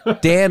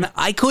 Dan,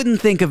 I couldn't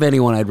think of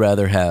anyone I'd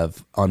rather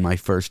have on my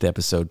first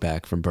episode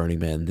back from Burning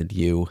Man than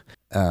you.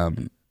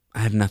 I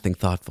have nothing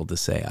thoughtful to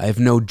say. I have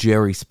no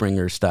Jerry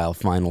Springer-style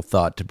final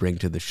thought to bring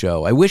to the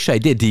show. I wish I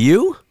did. Do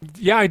you?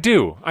 Yeah, I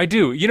do.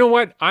 You know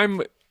what?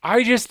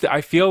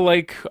 I feel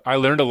like I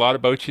learned a lot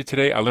about you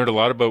today. I learned a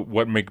lot about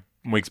what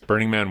makes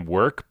Burning Man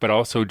work, but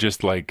also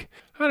just like,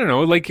 I don't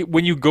know, like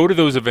when you go to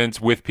those events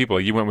with people,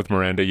 you went with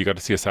Miranda, you got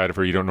to see a side of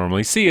her you don't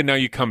normally see, and now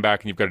you come back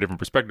and you've got a different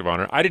perspective on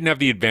her. I didn't have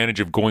the advantage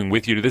of going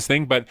with you to this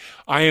thing, but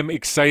I am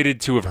excited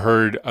to have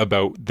heard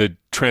about the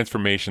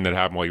transformation that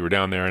happened while you were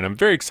down there, and I'm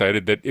very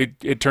excited that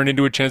it turned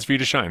into a chance for you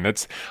to shine.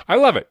 I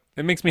love it.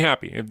 It makes me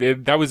happy.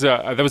 That was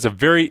a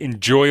very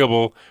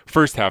enjoyable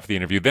first half of the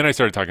interview. Then I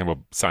started talking about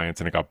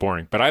science and it got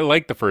boring, but I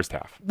liked the first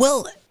half.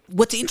 Well,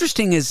 what's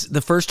interesting is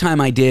the first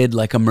time I did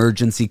like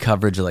emergency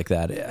coverage like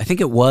that, I think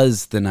it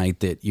was the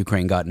night that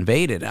Ukraine got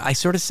invaded. I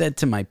sort of said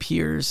to my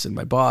peers and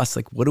my boss,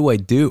 like, what do I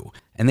do?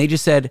 And they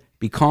just said,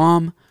 be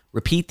calm,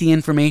 repeat the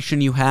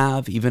information you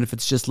have, even if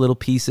it's just little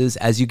pieces.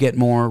 As you get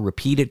more,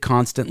 repeat it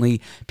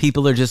constantly.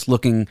 People are just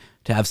looking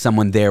to have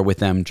someone there with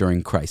them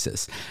during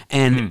crisis.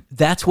 And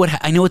that's what,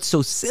 I know it's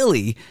so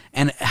silly,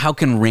 and how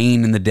can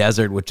rain in the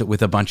desert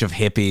with a bunch of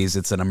hippies,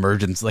 it's an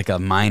emergency, like a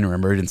minor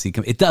emergency,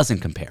 it doesn't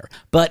compare.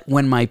 But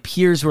when my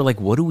peers were like,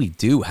 what do we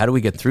do? How do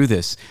we get through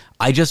this?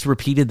 I just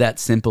repeated that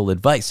simple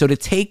advice. So to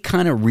take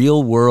kind of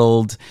real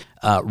world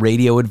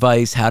radio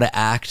advice, how to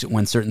act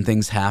when certain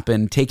things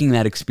happen, taking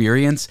that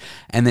experience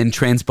and then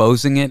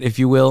transposing it, if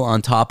you will,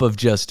 on top of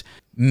just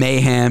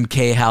mayhem,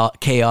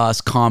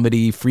 chaos,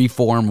 comedy,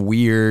 freeform,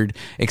 weird,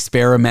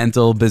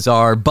 experimental,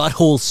 bizarre,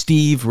 Butthole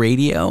Steve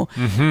radio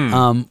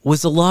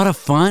was a lot of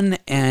fun.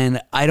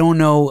 And I don't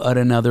know at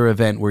another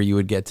event where you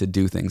would get to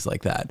do things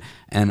like that.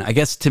 And I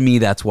guess to me,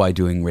 that's why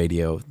doing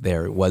radio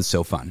there was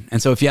so fun.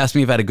 And so if you ask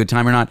me if I had a good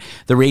time or not,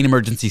 the rain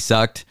emergency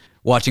sucked.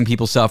 Watching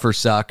people suffer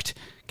sucked.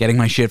 Getting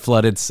my shit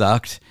flooded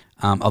sucked.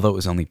 Although it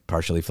was only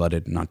partially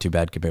flooded, not too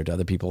bad compared to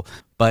other people.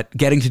 But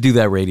getting to do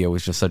that radio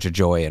was just such a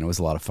joy, and it was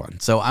a lot of fun.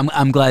 So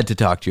I'm glad to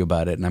talk to you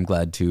about it, and I'm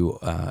glad to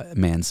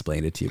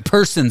mansplain it to you.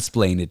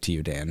 Person-splain it to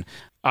you, Dan.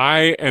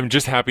 I am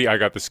just happy I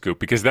got the scoop,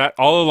 because that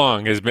all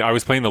along has been, I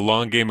was playing the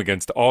long game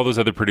against all those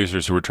other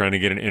producers who were trying to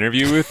get an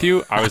interview with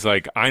you. I was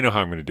like, I know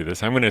how I'm going to do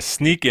this. I'm going to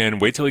sneak in,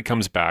 wait till he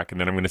comes back,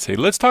 and then I'm going to say,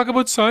 let's talk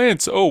about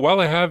science. Oh,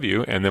 while I have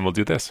you, and then we'll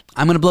do this.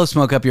 I'm going to blow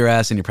smoke up your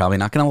ass, and you're probably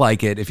not going to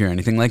like it if you're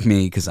anything like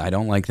me, because I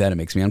don't like that. It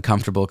makes me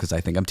uncomfortable because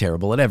I think I'm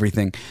terrible at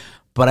everything.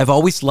 But I've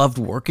always loved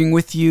working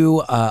with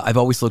you. I've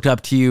always looked up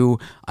to you.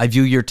 I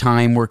view your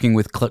time working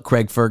with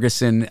Craig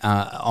Ferguson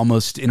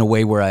almost in a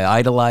way where I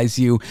idolize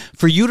you.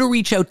 For you to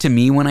reach out to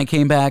me when I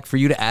came back, for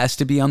you to ask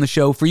to be on the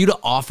show, for you to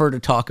offer to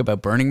talk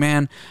about Burning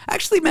Man,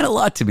 actually meant a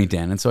lot to me,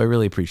 Dan, and so I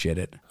really appreciate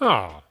it.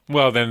 Oh,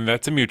 well, then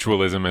that's a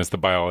mutualism, as the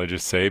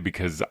biologists say,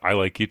 because I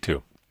like you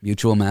too.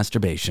 Mutual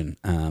masturbation.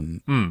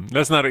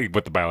 That's not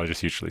what the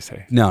biologists usually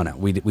say. No,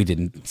 we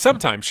didn't.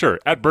 Sometimes, sure.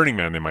 At Burning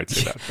Man, they might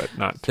say that, but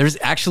not. There's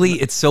actually,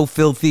 it's so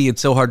filthy.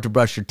 It's so hard to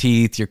brush your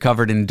teeth. You're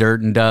covered in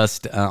dirt and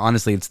dust.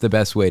 Honestly, it's the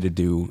best way to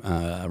do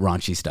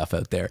raunchy stuff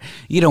out there.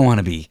 You don't want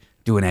to be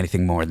doing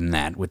anything more than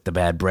that with the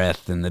bad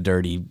breath and the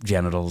dirty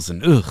genitals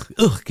and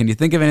ugh. Can you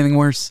think of anything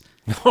worse?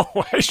 No,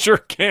 I sure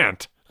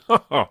can't.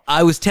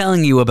 I was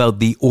telling you about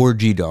the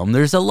Orgy Dome.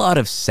 There's a lot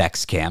of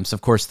sex camps. Of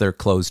course, they're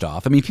closed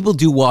off. I mean, people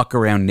do walk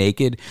around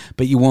naked,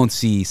 but you won't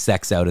see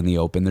sex out in the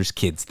open. There's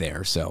kids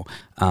there. So,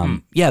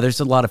 yeah,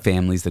 there's a lot of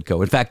families that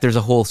go. In fact, there's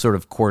a whole sort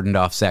of cordoned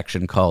off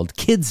section called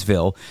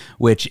Kidsville,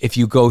 which if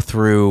you go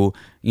through,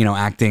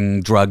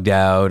 acting drugged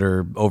out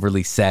or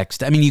overly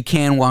sexed, I mean, you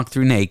can walk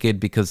through naked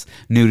because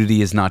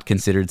nudity is not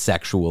considered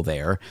sexual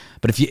there.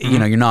 But if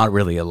you're not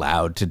really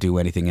allowed to do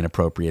anything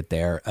inappropriate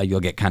there, you'll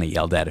get kind of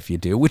yelled at if you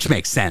do, which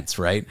makes sense,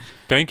 right?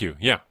 Thank you.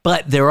 Yeah.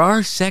 But there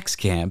are sex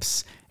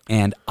camps,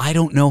 and I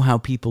don't know how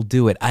people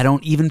do it.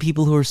 Even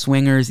people who are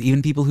swingers,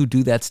 even people who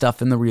do that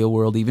stuff in the real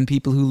world, even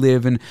people who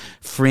live in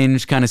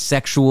fringe kind of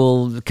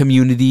sexual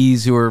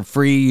communities who are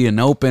free and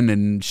open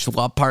and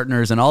swap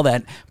partners and all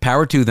that,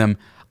 power to them.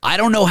 I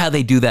don't know how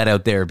they do that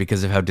out there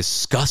because of how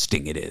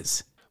disgusting it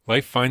is.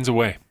 Life finds a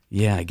way.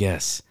 Yeah, I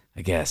guess.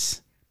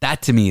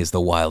 That to me is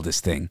the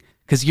wildest thing.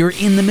 Because you're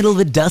in the middle of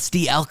a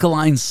dusty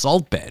alkaline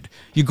salt bed.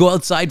 You go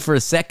outside for a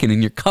second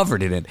and you're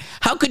covered in it.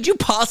 How could you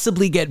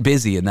possibly get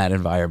busy in that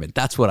environment?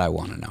 That's what I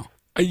want to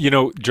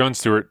know. Jon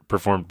Stewart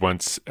performed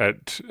once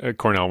at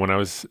Cornell when I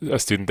was a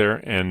student there,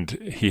 and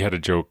he had a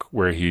joke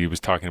where he was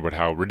talking about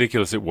how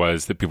ridiculous it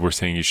was that people were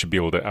saying you should be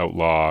able to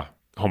outlaw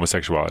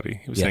homosexuality.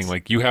 He was saying,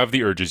 like, you have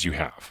the urges you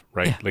have,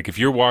 right? Yeah. Like, if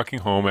you're walking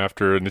home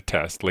after a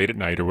test late at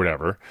night or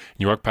whatever, and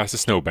you walk past a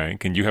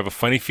snowbank and you have a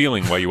funny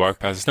feeling while you walk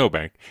past a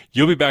snowbank,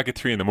 you'll be back at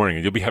 3 a.m.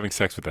 and you'll be having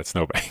sex with that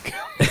snowbank.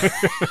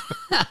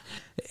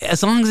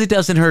 As long as it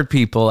doesn't hurt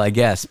people, I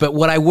guess. But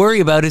what I worry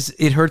about is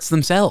it hurts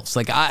themselves.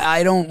 Like,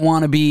 I don't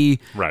want to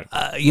be, right.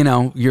 You're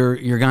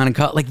going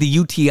to like the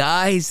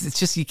UTIs. It's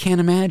just, you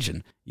can't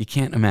imagine.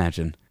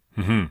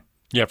 Mm-hmm.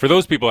 Yeah, for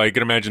those people, I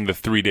can imagine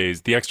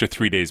the extra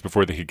 3 days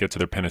before they could get to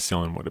their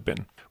penicillin would have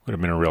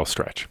been a real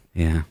stretch.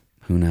 Yeah,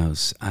 who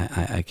knows?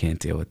 I can't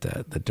deal with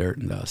the dirt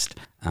and dust.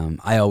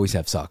 I always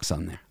have socks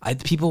on there.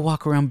 People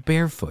walk around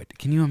barefoot.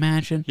 Can you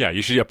imagine? Yeah,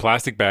 you should have a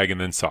plastic bag and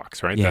then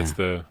socks, right? Yeah.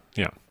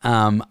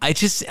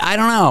 I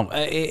don't know.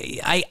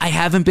 I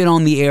haven't been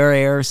on the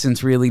air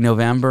since really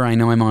November. I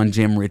know I'm on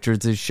Jim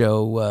Richards'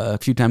 show a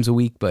few times a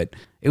week, but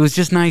it was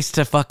just nice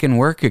to fucking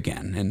work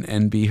again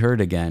and be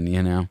heard again,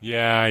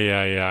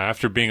 Yeah.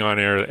 After being on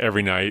air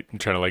every night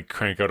and trying to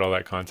crank out all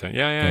that content.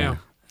 Yeah.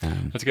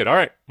 That's good. All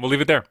right. We'll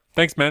leave it there.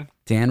 Thanks, man.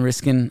 Dan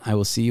Riskin, I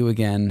will see you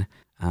again.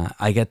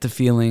 I get the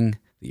feeling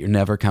that you're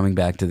never coming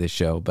back to this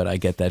show, but I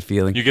get that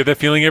feeling. You get that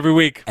feeling every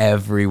week?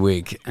 Every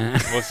week.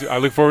 I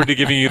look forward to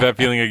giving you that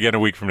feeling again a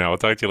week from now. I'll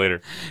talk to you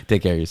later.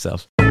 Take care of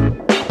yourself.